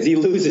 Yeah, because he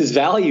loses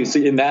value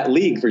in that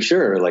league for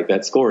sure, like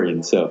that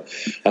scoring. So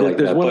I like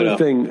that.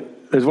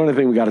 There's one other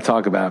thing we got to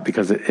talk about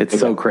because it's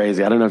so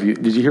crazy. I don't know if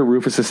did you hear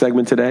Rufus's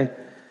segment today?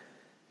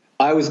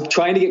 I was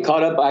trying to get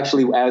caught up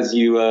actually as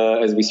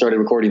we started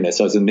recording this.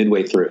 So I was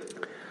midway through.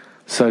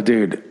 So,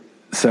 dude,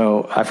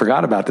 I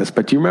forgot about this,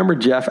 but do you remember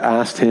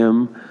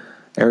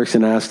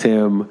Erickson asked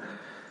him,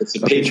 it's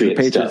the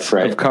Patriots stuff,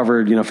 right? Have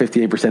covered,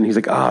 58%. He's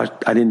like, oh,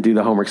 I didn't do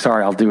the homework.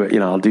 Sorry, I'll do it.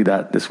 I'll do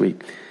that this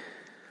week.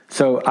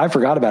 So I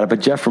forgot about it, but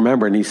Jeff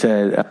remembered, and he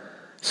said,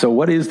 so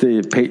what is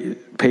the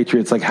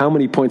Patriots, like how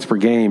many points per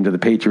game do the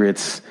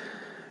Patriots,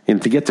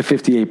 to get to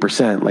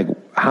 58%, like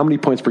how many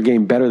points per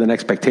game better than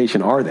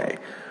expectation are they,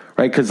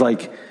 right? Because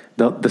like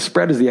the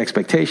spread is the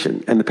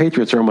expectation, and the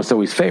Patriots are almost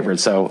always favored,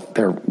 so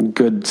their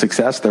good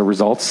success, their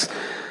results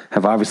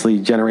have obviously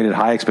generated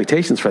high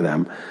expectations for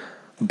them.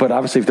 But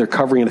obviously if they're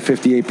covering at a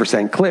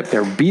 58% clip,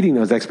 they're beating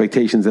those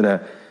expectations at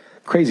a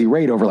crazy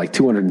rate over like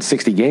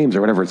 260 games or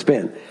whatever it's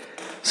been.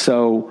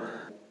 So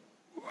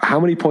how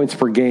many points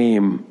per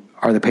game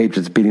are the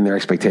Patriots beating their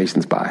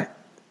expectations by?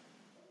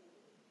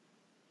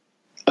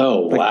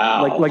 Oh,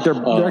 wow. Like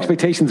their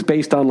expectations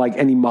based on like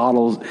any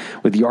models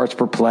with yards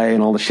per play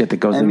and all the shit that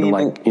goes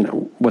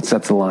what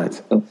sets the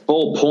lines. A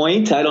full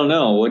point? I don't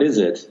know. What is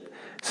it?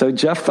 So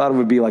Jeff thought it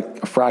would be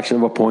like a fraction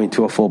of a point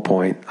to a full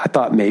point. I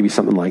thought maybe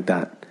something like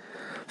that.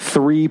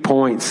 3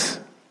 points.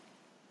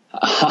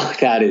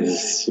 That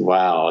is,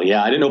 wow.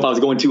 Yeah, I didn't know if I was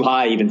going too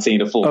high even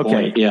saying a full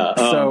point. Yeah.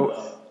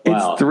 Wow.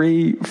 It's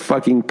 3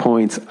 fucking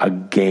points a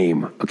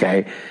game,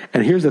 okay?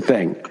 And here's the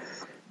thing.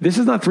 This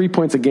is not 3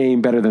 points a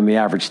game better than the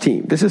average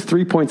team. This is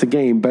 3 points a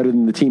game better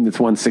than the team that's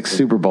won 6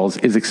 Super Bowls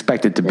is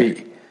expected to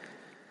be.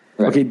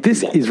 Right. Okay,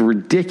 this is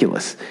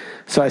ridiculous.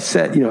 So I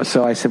said,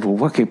 well,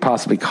 what could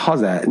possibly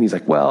cause that? And he's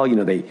like, well,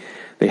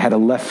 they had a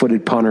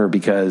left-footed punter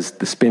because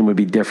the spin would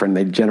be different.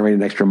 They generate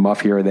an extra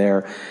muff here or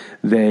there.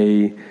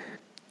 They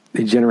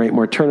generate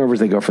more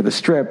turnovers. They go for the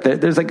strip.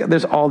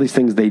 There's all these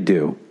things they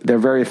do. They're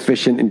very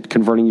efficient in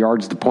converting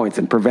yards to points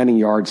and preventing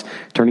yards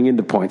turning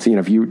into points.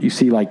 If you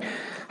see like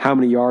how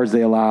many yards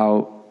they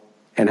allow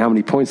and how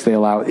many points they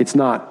allow, it's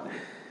not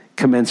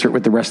commensurate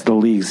with the rest of the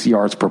league's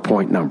yards per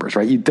point numbers,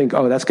 right? You'd think,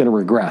 oh, that's going to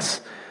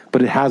regress,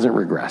 but it hasn't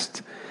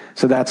regressed.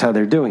 So that's how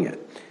they're doing it.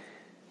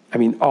 I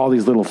mean, all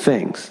these little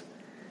things.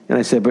 And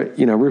I said, but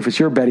Rufus,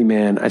 you're a betting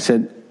man. I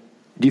said,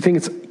 do you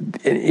think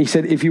he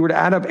said, if you were to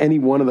add up any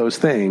one of those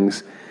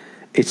things,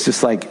 it's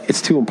just like,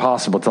 it's too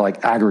impossible to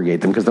like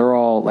aggregate them because they're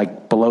all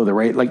like below the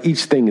rate. Like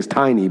each thing is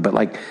tiny, but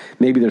like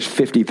maybe there's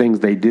 50 things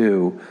they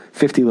do,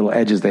 50 little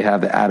edges they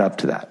have that add up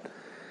to that.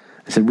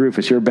 I said,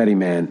 Rufus, you're a betting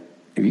man.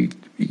 If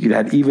you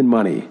had even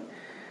money,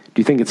 do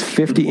you think it's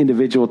 50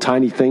 individual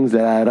tiny things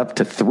that add up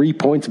to 3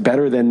 points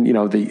better than,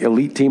 the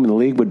elite team in the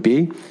league would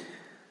be?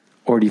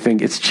 Or do you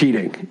think it's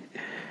cheating?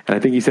 And I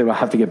think he said, well, I'll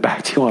have to get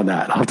back to you on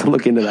that. I'll have to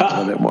look into that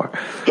a little bit more.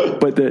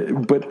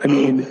 But I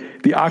mean,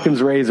 the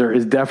Occam's razor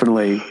is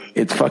definitely,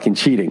 it's fucking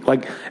cheating.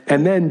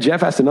 And then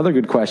Jeff asked another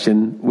good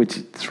question, which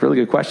is a really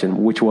good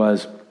question, which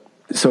was,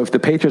 so if the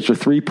Patriots are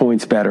 3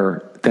 points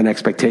better than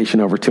expectation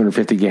over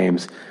 250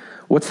 games,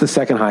 What's the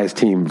second highest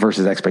team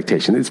versus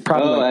expectation? It's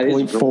probably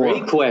like 0.4.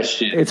 Great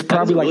question. It's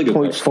probably like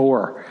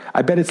 0.4.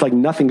 I bet it's like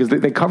nothing because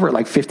they cover it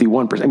like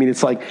 51%. I mean,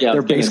 it's like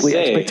they're basically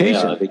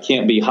expectation. Yeah, they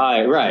can't be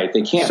high. Right.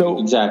 They can't. So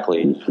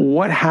exactly.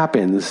 What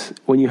happens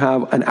when you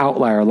have an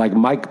outlier like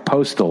Mike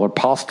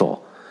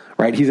Postal,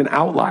 right? He's an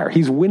outlier.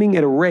 He's winning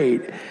at a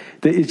rate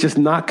that is just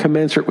not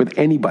commensurate with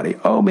anybody.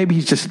 Oh, maybe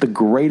he's just the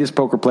greatest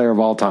poker player of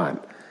all time.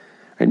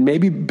 And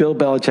maybe Bill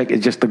Belichick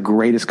is just the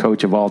greatest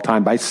coach of all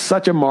time by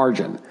such a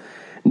margin.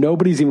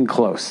 Nobody's even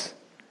close.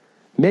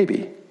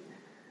 Maybe.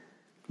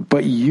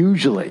 But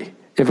usually,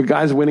 if a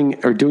guy's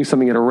winning or doing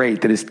something at a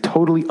rate that is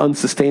totally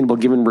unsustainable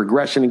given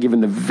regression and given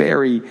the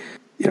very,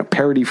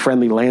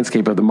 parity-friendly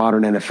landscape of the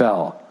modern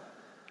NFL,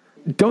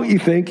 don't you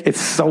think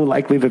it's so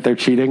likely that they're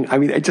cheating? I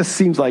mean, it just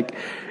seems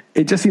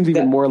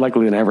even more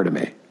likely than ever to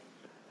me.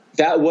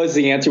 That was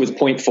the answer, was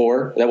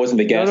 0.4. That wasn't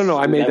the guess. No.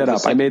 I made that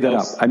up.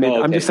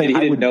 I'm just saying. He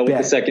I would know bet.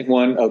 What the second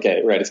one.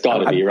 Okay, right. It's got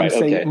to be right. I'm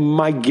saying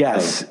my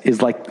guess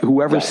is like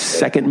whoever's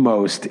second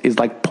most is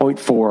like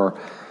 0.4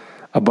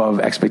 above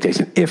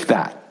expectation, if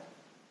that.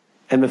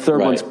 And the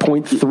third one's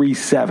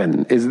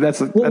 0.37.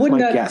 That's my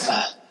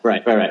guess.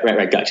 Right.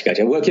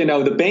 Gotcha. Well,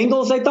 the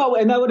Bengals, I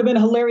thought, and that would have been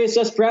hilarious.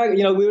 Just brag,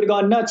 we would have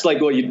gone nuts. Like,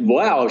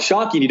 wow,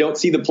 shocking. You don't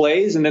see the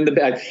plays. And then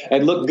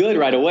it looked good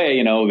right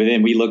away, but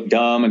then we look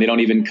dumb and they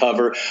don't even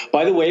cover.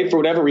 By the way, for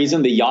whatever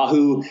reason, the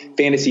Yahoo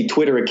Fantasy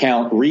Twitter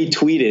account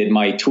retweeted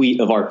my tweet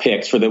of our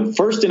picks for the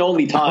first and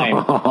only time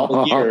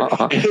all year.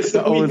 It's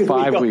the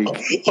 0-5 week.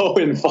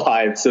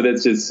 0-5. So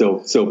that's just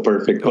so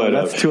perfect. But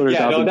that's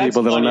 200,000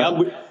 people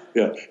that'll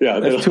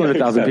that's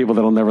 200,000 people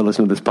that'll never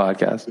listen to this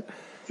podcast.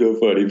 So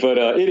funny. But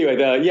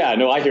anyway,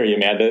 I hear you,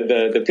 man.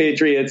 The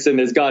Patriots, and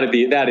there's got to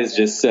be, that is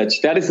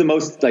the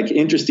most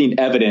interesting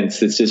evidence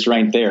that's just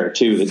right there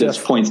too. That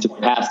just points to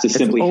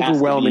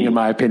overwhelming in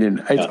my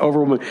opinion. It's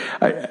overwhelming.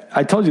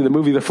 I told you the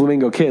movie The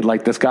Flamingo Kid,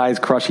 like this guy's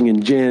crushing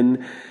in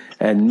gin.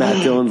 And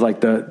Matt Dillon's like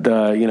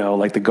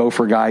the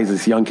gopher guy. He's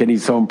this young kid.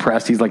 He's so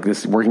impressed. He's like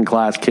this working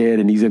class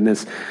kid, and he's in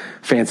this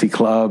fancy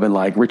club. And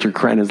like Richard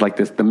Crenn is like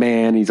the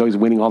man. He's always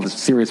winning all this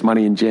serious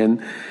money in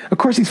gin. Of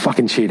course he's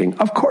fucking cheating.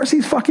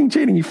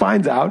 He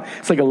finds out.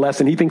 It's like a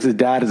lesson. He thinks his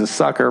dad is a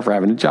sucker for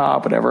having a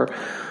job, whatever.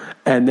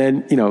 And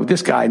then,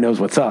 this guy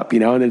knows what's up,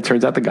 and then it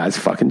turns out the guy's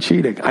fucking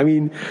cheating. I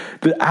mean,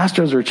 the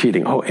Astros are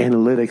cheating. Oh,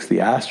 analytics, the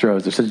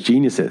Astros, they're such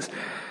geniuses.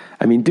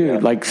 I mean,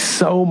 dude, like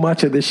so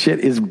much of this shit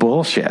is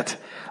bullshit.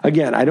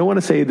 Again, I don't want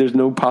to say there's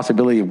no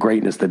possibility of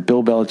greatness, that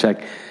Bill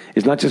Belichick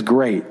is not just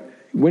great.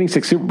 Winning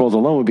 6 Super Bowls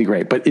alone would be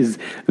great, but is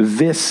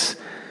this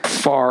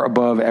far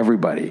above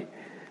everybody?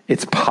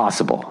 It's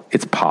possible.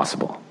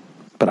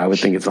 But I would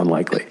think it's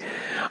unlikely.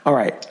 All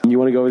right. You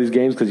want to go over these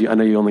games? Because I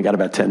know you only got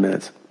about 10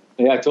 minutes.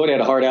 Yeah, I told you I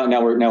had a heart out.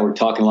 Now we're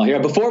talking a lot here.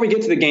 Before we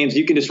get to the games,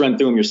 you can just run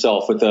through them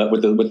yourself with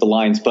the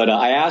lines. But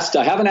I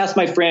haven't asked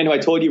my friend who I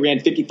told you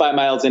ran 55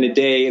 miles in a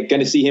day. I'm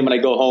going to see him when I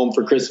go home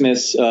for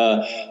Christmas.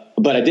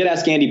 But I did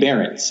ask Andy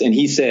Behrens, and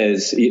he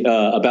says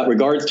about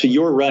regards to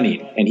your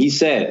running, and he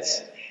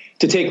says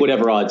to take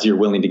whatever odds you're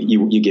willing to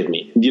you give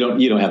me.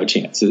 You don't have a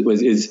chance.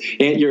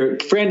 And your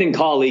friend and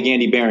colleague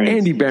Andy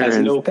Behrens has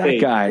no that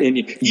faith guy. In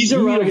you. He's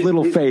a runner.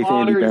 His faith,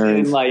 Andy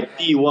Behrens. In like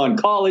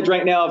D1 college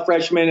right now, a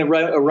freshman, a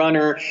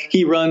runner.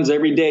 He runs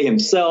every day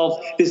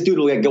himself. This dude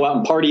will go out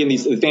and party in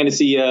these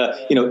fantasy,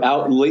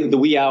 out late, the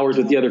wee hours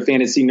with the other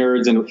fantasy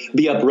nerds, and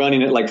be up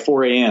running at like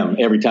 4 a.m.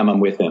 every time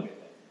I'm with him.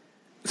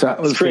 So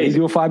can he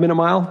do a 5-minute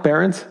mile,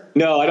 Behrens?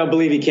 No, I don't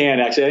believe he can.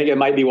 Actually, I think it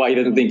might be why he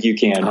doesn't think you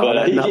can.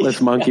 That nutless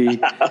monkey!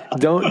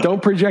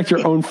 Don't project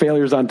your own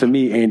failures onto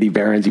me, Andy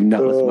Behrens. You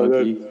nutless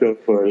monkey! That's so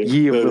funny.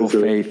 Ye of little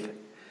faith.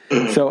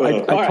 So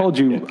I told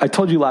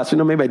you last week.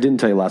 No, maybe I didn't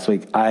tell you last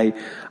week. I'm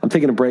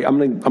taking a break.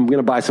 I'm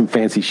gonna buy some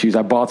fancy shoes.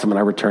 I bought some and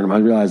I returned them. I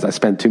realized I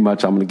spent too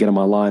much. I'm gonna get them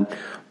online.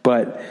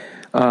 But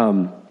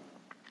I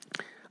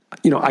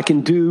can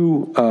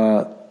do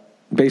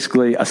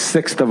basically a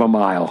sixth of a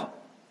mile.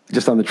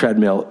 Just on the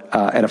treadmill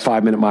at a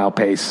 5-minute mile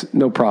pace,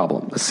 no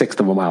problem. A sixth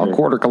of a mile, a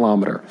quarter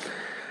kilometer.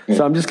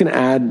 So I'm just going to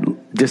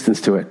add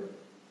distance to it.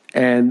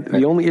 And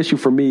the only issue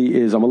for me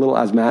is I'm a little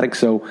asthmatic,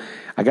 so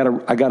I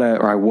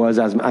was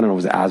asthma. I don't know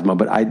if it was asthma,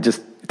 but it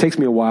takes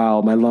me a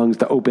while, my lungs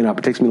to open up.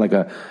 It takes me like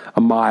a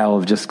mile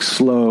of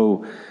just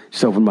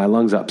open my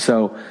lungs up.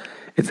 So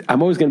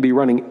I'm always going to be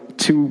running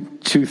 2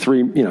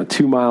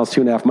 miles,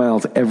 2.5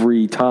 miles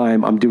every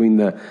time I'm doing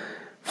the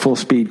full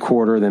speed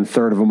quarter, then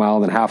third of a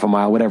mile, then half a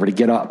mile, whatever, to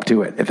get up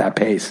to it at that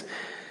pace.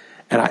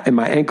 And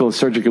my ankle is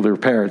surgically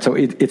repaired. So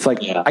it's like,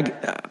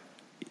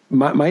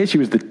 my issue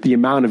is the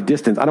amount of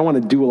distance. I don't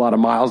want to do a lot of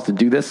miles to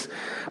do this,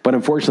 but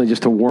unfortunately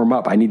just to warm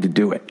up, I need to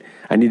do it.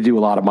 I need to do a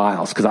lot of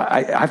miles because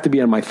I have to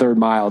be on my third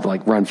mile to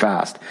like run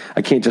fast.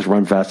 I can't just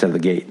run fast out of the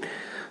gate.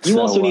 You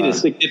also need a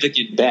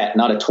significant bet,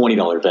 not a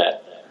 $20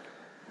 bet.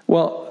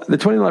 Well, the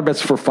 $20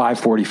 bet's for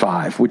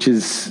 5:45, which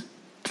is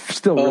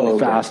still really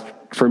fast.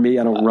 For me,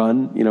 I don't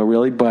run,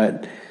 really,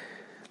 but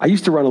I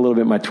used to run a little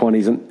bit in my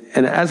 20s.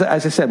 And as I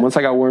said, once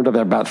I got warmed up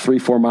at about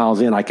 3-4 miles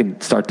in, I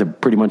could start to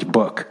pretty much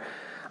book.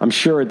 I'm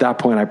sure at that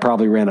point I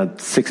probably ran a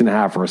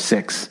 6.5 or a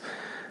 6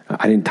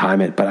 I didn't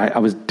time it, but I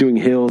was doing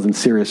hills and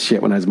serious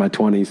shit when I was in my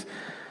 20s.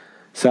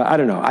 So I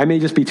don't know. I may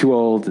just be too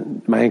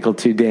old. My ankle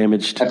too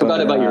damaged. I forgot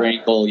about your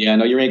ankle. Yeah,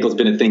 no, your ankle's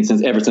been a thing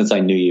ever since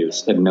I knew you,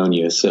 had known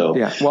you. So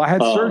yeah. Well, I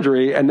had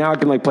surgery, and now I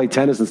can like play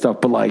tennis and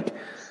stuff. But like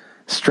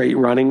straight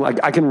running,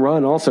 like I can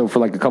run also for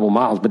like a couple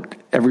miles, but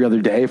every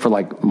other day for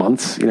like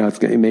months. You know,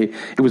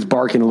 it was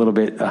barking a little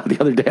bit the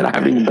other day, and I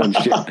haven't even done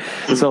shit.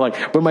 So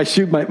like, but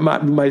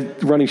my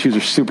running shoes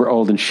are super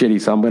old and shitty.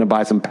 So I'm going to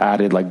buy some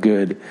padded, like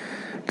good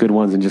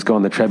ones, and just go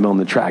on the treadmill on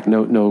the track.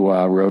 No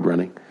road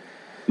running.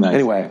 Nice.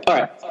 Anyway, all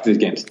right, these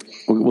games.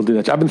 We'll do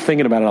that. I've been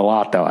thinking about it a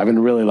lot, though. I've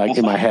been really like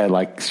in my head,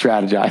 like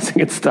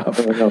strategizing and stuff.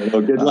 No,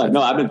 good luck.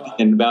 No, I've been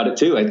thinking about it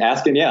too. Like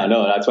asking,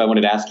 that's why I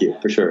wanted to ask you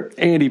for sure.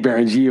 Andy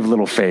Behrens, you have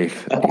little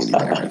faith. Andy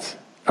Behrens.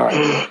 All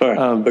right.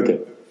 Okay.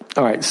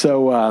 All right.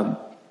 So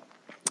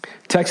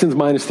Texans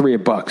 -3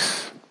 at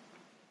Bucks.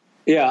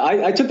 Yeah,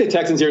 I took the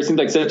Texans here. It seems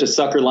like such a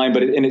sucker line,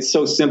 and it's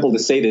so simple to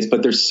say this,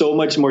 but they're so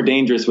much more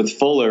dangerous with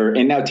Fuller.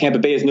 And now Tampa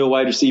Bay has no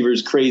wide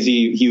receivers,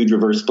 crazy, huge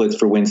reverse splits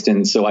for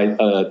Winston. So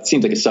it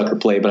seems like a sucker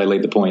play, but I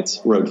laid the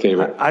points. Road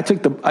favorite. I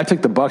took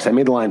the Bucks. I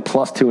made the line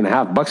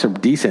 +2.5. Bucks are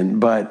decent,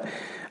 but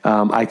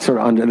I sort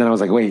of and then I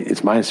was like, wait,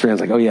 it's -3. I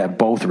was like, oh yeah,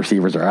 both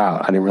receivers are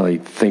out. I didn't really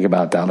think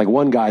about that. Like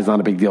one guy's not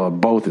a big deal, but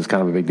both is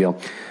kind of a big deal.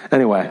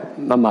 Anyway,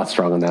 I'm not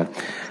strong on that.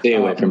 Stay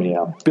away from me,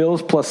 Al.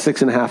 Bills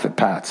 +6.5 at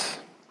Pats.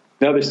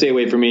 Another stay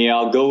away from me.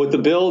 I'll go with the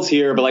Bills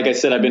here, but like I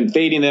said, I've been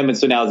fading them, and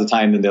so now's the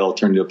time that they'll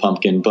turn to a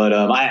pumpkin. But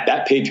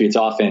that Patriots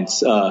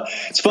offense,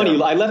 it's funny.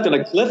 Yeah. I left on a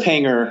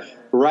cliffhanger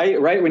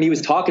right when he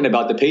was talking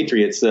about the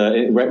Patriots,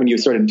 right when you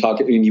started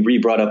talking, and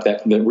you brought up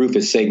that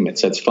Rufus segment.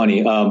 So it's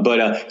funny.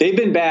 But they've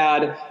been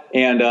bad,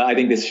 and I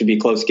think this should be a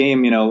close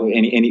game.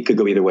 And it could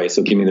go either way.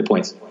 So give me the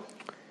points.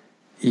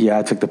 Yeah,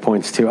 I took the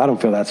points too. I don't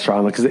feel that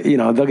strong because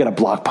they'll get a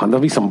block punt.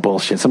 There'll be some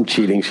bullshit, some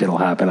cheating shit will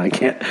happen. I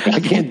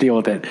can't deal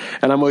with it.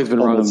 And I've always been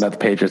wrong about the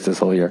Patriots this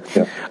whole year.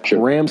 Yeah, sure.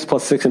 Rams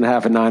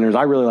 +6.5 at Niners.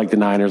 I really like the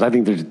Niners. I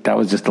think that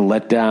was just a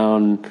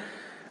letdown.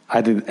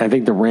 I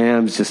think the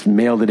Rams just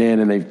mailed it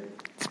in and they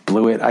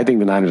blew it. I think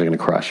the Niners are going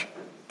to crush.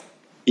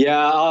 Yeah,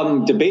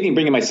 I'm debating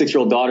bringing my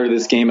 6-year-old daughter to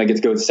this game. I get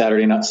to go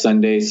Saturday, not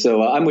Sunday.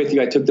 So I'm with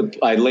you.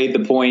 I laid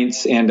the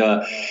points, and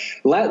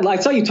I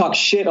saw you talk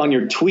shit on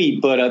your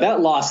tweet, but that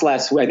loss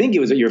last week, I think it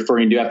was what you're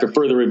referring to. After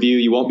further review,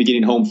 you won't be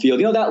getting home field.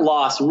 That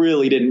loss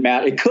really didn't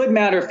matter. It could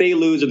matter if they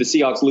lose or the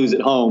Seahawks lose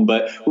at home,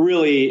 but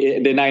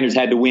really the Niners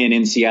had to win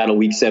in Seattle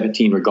week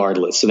 17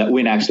 regardless. So that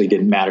win actually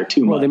didn't matter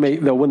too much. Well,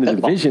 they'll win the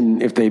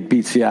division if they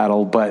beat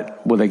Seattle, but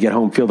will they get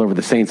home field over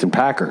the Saints and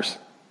Packers?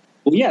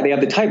 Well, yeah, they have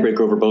the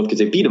tiebreaker over both because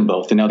they beat them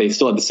both, and now they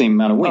still have the same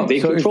amount of wins.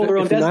 They control their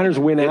own destiny. If the Niners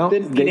win out,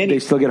 they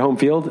still get home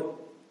field?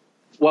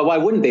 Well, why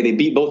wouldn't they? They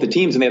beat both the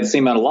teams, and they have the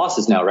same amount of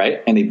losses now,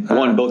 right? And they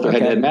won both their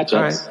head-to-head matchups.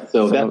 Right.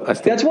 So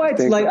that's why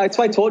that's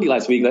why I told you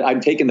last week that I'm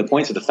taking the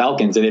points of the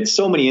Falcons, and it's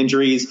so many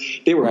injuries.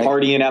 They were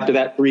partying after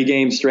that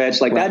 3-game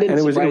stretch. That didn't. And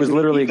it was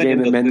literally a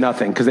game that meant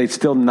nothing because they'd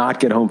still not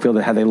get home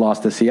field had they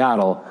lost to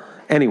Seattle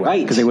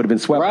anyway, because they would have been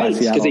swept by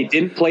Seattle. Because they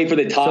didn't play for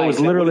the tie. So it was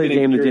literally a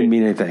game that didn't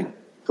mean anything.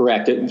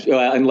 Correct.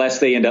 Unless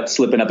they end up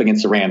slipping up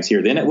against the Rams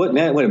here, then it wouldn't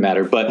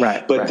matter. But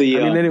they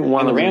didn't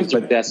want the Rams are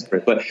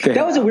desperate. But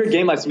that was a weird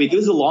game last week. It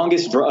was the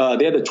longest.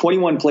 They had a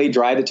 21-play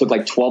drive that took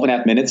like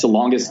 12.5 minutes,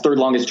 third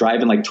longest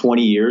drive in like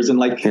 20 years,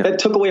 and that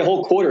took away a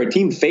whole quarter. A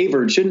team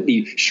favored shouldn't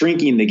be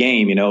shrinking the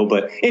game,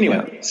 But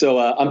anyway, so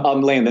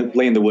I'm laying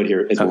the wood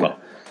here as well.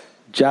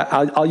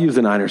 I'll use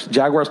the Niners.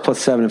 Jaguars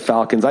 +7 and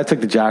Falcons. I took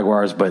the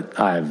Jaguars, but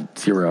I have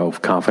zero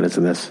confidence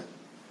in this.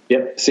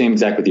 Yep, same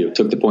exact with you.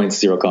 Took the points,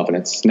 zero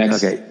confidence.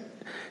 Next. Okay.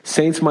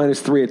 Saints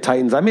 -3 at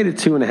Titans. I made it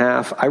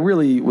 2.5. I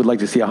really would like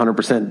to see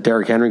 100%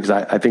 Derrick Henry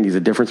because I think he's a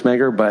difference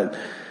maker, but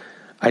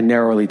I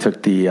narrowly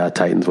took the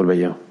Titans. What about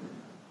you?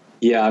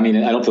 Yeah, I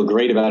don't feel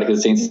great about it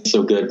because the Saints are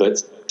so good,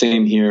 but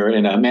same here.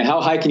 And man,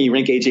 how high can you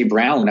rank A.J.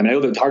 Brown? I know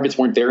the targets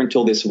weren't there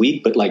until this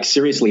week, but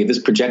seriously, this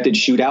projected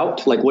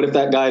shootout, what if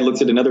that guy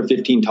looks at another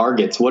 15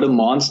 targets? What a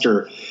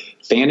monster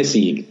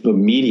fantasy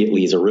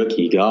immediately as a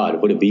rookie.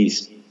 God, what a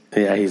beast.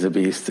 Yeah, he's a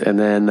beast. And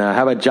then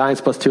how about Giants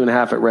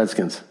 +2.5 at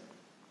Redskins?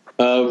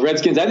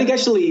 Redskins, I think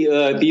actually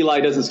if Eli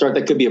doesn't start,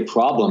 that could be a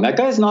problem. That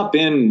guy's not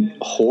been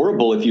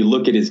horrible if you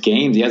look at his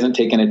games. He hasn't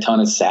taken a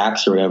ton of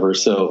sacks or whatever.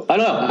 So I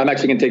don't know. I'm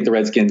actually going to take the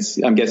Redskins.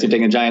 I'm guessing you're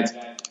taking the Giants.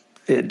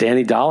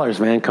 Danny Dollars,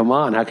 man. Come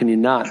on. How can you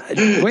not?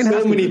 Dwayne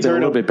Haskins is a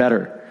little bit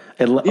better.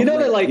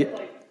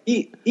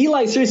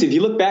 Eli, seriously, if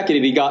you look back at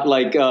it, he got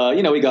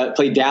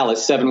played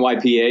Dallas, 7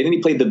 YPA. Then he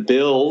played the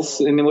Bills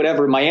and then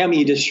whatever. Miami,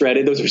 he just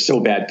shredded. Those are so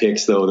bad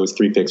picks, though. Those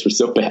 3 picks were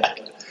so bad.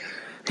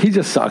 He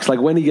just sucks.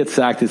 When he gets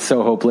sacked, it's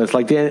so hopeless.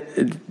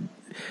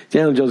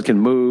 Daniel Jones can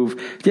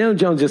move. Daniel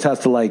Jones just has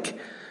to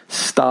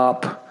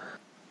stop,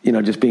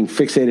 just being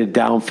fixated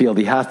downfield.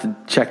 He has to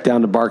check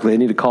down to Barkley. They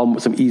need to call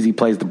some easy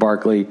plays to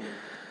Barkley.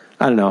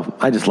 I don't know.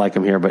 I just like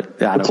him here, but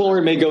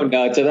McLaurin may go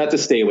nuts. So that's a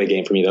stay away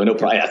game for me, though. No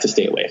problem. I have to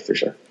stay away for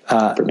sure.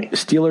 For me.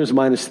 Steelers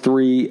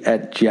 -3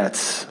 at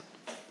Jets.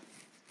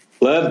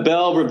 Lev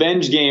Bell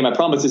revenge game. I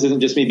promise this isn't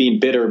just me being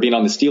bitter being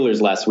on the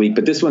Steelers last week,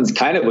 but this one's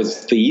kind of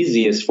was the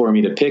easiest for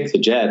me to pick the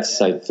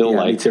Jets. I feel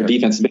like their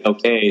defense has been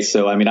okay.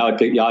 So, I mean,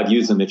 I'd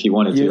use them if you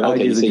wanted to.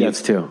 I'd use the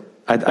Jets too.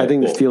 I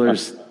think the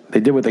Steelers,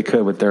 they did what they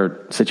could with their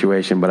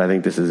situation, but I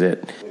think this is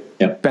it.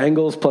 Yep.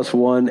 Bengals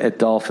 +1 at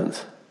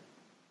Dolphins.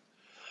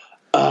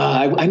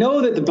 I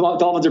know that the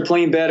Dolphins are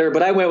playing better,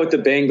 but I went with the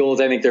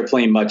Bengals. I think they're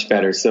playing much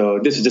better. So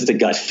this is just a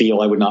gut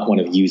feel. I would not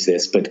want to use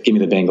this, but give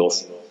me the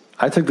Bengals.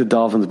 I took the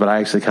Dolphins, but I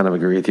actually kind of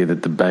agree with you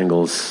that the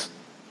Bengals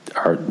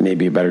are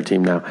maybe a better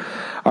team now.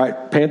 All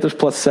right, Panthers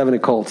 +7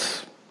 at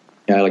Colts.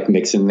 Yeah, I like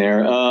Mixon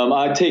there.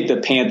 I'd take the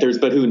Panthers,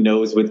 but who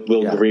knows with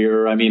Will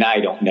Greer? I mean, I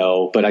don't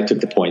know, but I took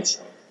the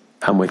points.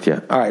 I'm with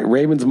you. All right,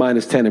 Ravens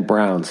 -10 at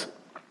Browns.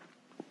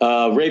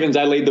 Ravens,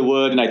 I laid the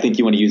wood, and I think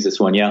you want to use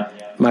this one, yeah?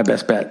 My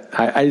best bet.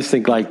 I just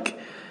think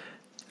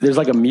there's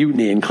a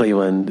mutiny in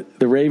Cleveland.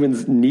 The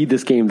Ravens need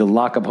this game to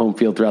lock up home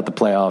field throughout the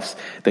playoffs.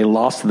 They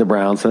lost to the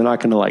Browns, so they're not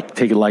going to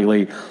take it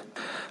lightly.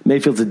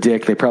 Mayfield's a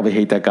dick. They probably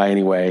hate that guy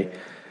anyway.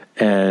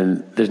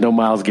 And there's no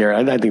Myles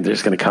Garrett. I think they're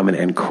just going to come in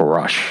and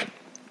crush.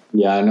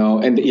 Yeah, I know.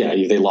 And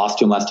they lost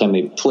to him last time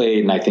they played,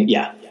 and I think,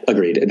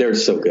 agreed. They're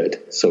so good.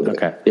 So good.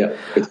 Okay. Yeah.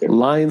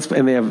 Lions,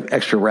 and they have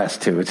extra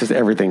rest too. It's just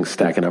everything's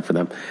stacking up for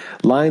them.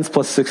 Lions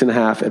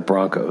 +6.5 at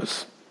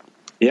Broncos.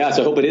 Yeah,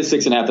 so I hope it is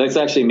 6.5. That's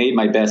actually made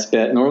my best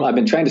bet. Normally, I've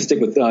been trying to stick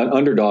with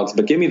underdogs,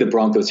 but give me the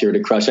Broncos here to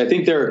crush. I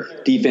think their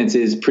defense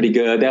is pretty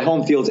good. That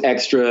home field's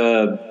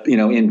extra,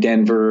 in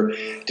Denver.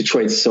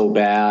 Detroit's so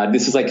bad.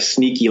 This is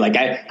sneaky.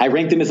 I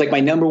ranked them as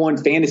my number one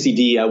fantasy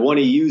D. I want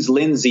to use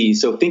Lindsey.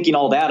 So thinking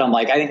all that, I'm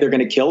I think they're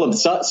going to kill him.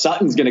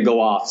 Sutton's going to go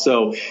off.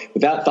 So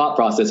with that thought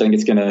process, I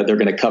think they're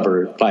going to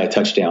cover by a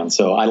touchdown.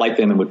 So I like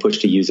them and would push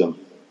to use them.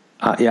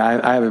 I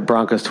have it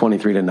Broncos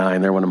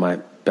 23-9. They're one of my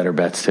better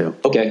bets too.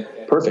 Okay.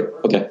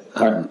 Perfect. Okay.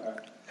 All right.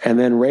 And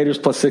then Raiders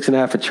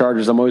 +6.5 at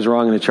Chargers. I'm always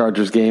wrong in the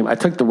Chargers game. I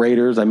took the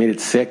Raiders. I made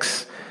it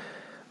 6,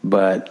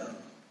 but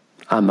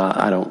I'm not.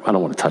 I don't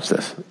want to touch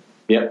this.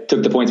 Yep.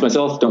 Took the points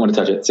myself. Don't want to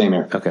touch it. Same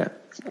here. Okay.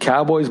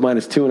 Cowboys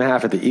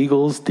 -2.5 at the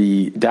Eagles.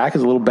 The Dak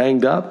is a little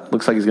banged up.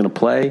 Looks like he's going to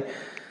play.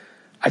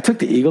 I took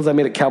the Eagles. I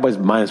made it Cowboys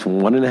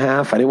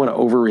 -1.5. I didn't want to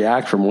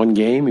overreact from one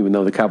game, even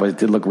though the Cowboys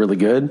did look really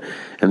good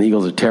and the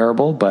Eagles are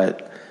terrible.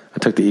 But I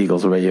took the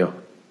Eagles. What about you?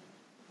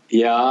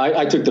 Yeah,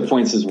 I took the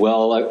points as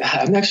well.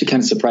 I'm actually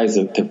kind of surprised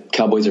that the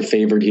Cowboys are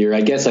favored here.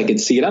 I guess I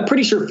could see it. I'm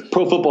pretty sure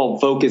Pro Football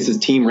Focus's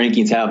team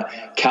rankings have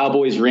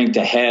Cowboys ranked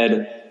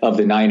ahead of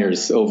the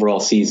Niners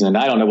overall season.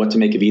 I don't know what to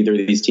make of either of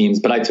these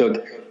teams, but it's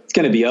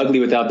going to be ugly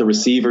without the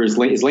receivers.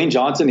 Is Lane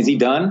Johnson, is he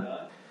done?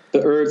 The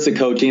Ertz, the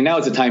coaching. Now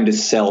it's a time to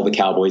sell the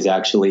Cowboys,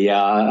 actually.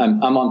 Yeah,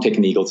 I'm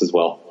taking the Eagles as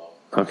well.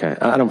 Okay.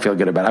 I don't feel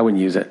good about it. I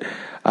wouldn't use it.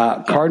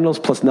 Cardinals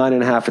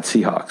 +9.5 at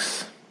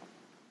Seahawks.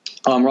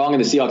 I'm wrong in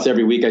the Seahawks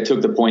every week. I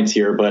took the points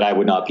here, but I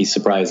would not be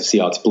surprised if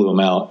Seahawks blew them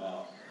out.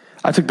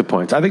 I took the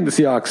points. I think the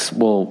Seahawks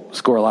will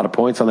score a lot of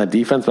points on that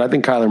defense, but I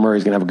think Kyler Murray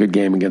is going to have a good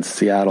game against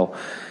Seattle,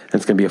 and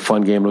it's going to be a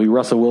fun game. It'll be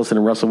Russell Wilson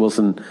and Russell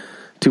Wilson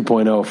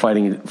 2.0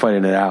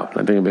 fighting it out. I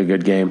think it'll be a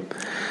good game.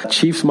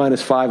 Chiefs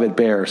 -5 at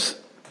Bears.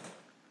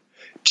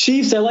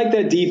 Chiefs, I like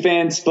that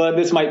defense, but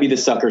this might be the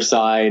sucker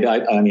side.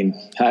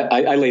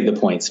 I laid the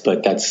points,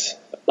 but that's,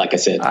 like I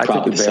said, I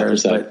probably took the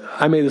Bears, but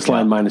I made this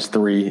line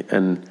 -3,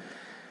 and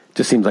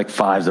just seems like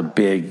 5's a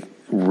big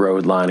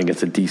road line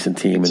against a decent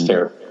team. It's and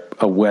fair.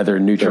 A weather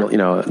neutral,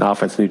 an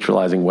offense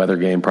neutralizing weather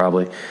game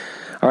probably.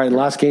 All right,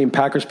 last game,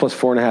 Packers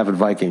 +4.5 at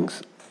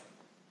Vikings.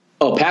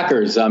 Oh,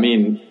 Packers.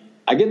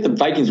 I get the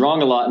Vikings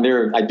wrong a lot,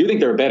 and I do think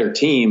they're a better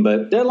team,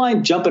 but their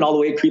line jumping all the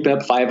way, creeping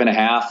up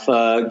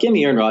 5.5. Give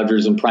me Aaron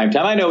Rodgers in prime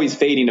time. I know he's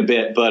fading a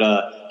bit, but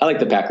I like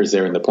the Packers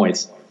there in the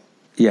points.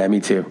 Yeah, me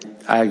too.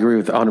 I agree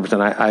with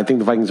 100%. I think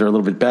the Vikings are a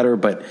little bit better,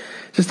 but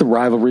just the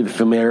rivalry, the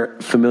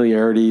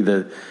familiarity,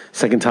 the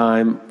second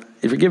time.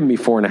 If you're giving me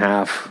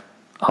 4.5,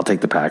 I'll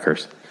take the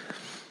Packers.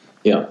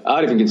 Yeah,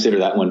 I'd even consider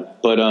that one.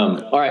 But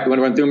all right, you want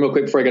to run through them real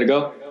quick before I got to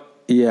go?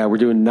 Yeah, we're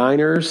doing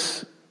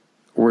Niners.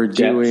 We're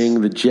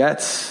doing the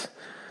Jets.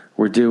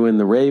 We're doing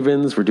the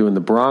Ravens. We're doing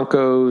the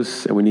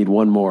Broncos, and we need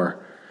one more.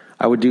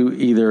 I would do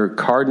either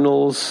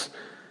Cardinals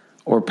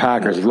or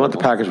Packers. If you want the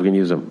Packers, we can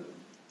use them.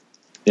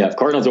 Yeah,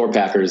 Cardinals or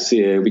Packers.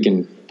 Yeah,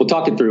 we'll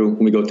talk it through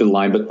when we go through the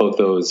line, but both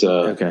those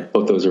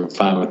are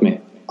fine with me.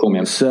 Cool,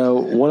 man. So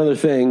one other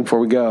thing before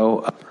we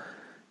go,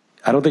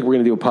 I don't think we're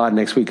going to do a pod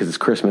next week because it's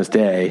Christmas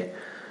Day.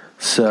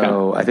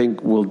 So I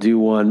think we'll do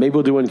one. Maybe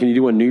we'll do one. Can you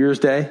do one New Year's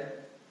Day?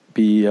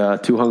 Be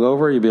too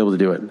hungover? You'll be able to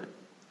do it.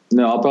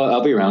 No,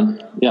 I'll be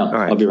around. Yeah, all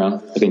right. I'll be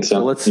around. I think so.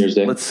 New Year's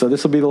Day. So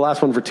this will be the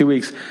last one for 2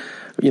 weeks.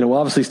 We'll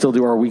obviously still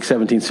do our Week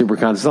 17 Super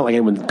Contest. It's not like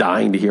anyone's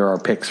dying to hear our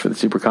picks for the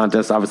Super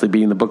Contest. Obviously,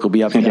 being the book will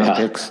be up. Our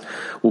picks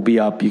will be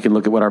up. You can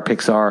look at what our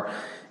picks are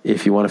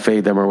if you want to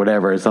fade them or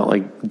whatever. It's not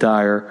like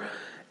dire.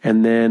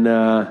 And then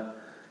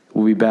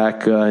we'll be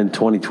back in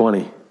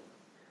 2020.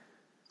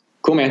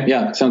 Cool, man.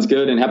 Yeah, sounds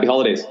good. And happy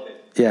holidays.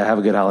 Yeah, have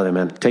a good holiday,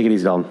 man. Take it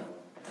easy, Dalton.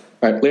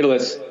 All right, later,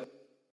 Liz.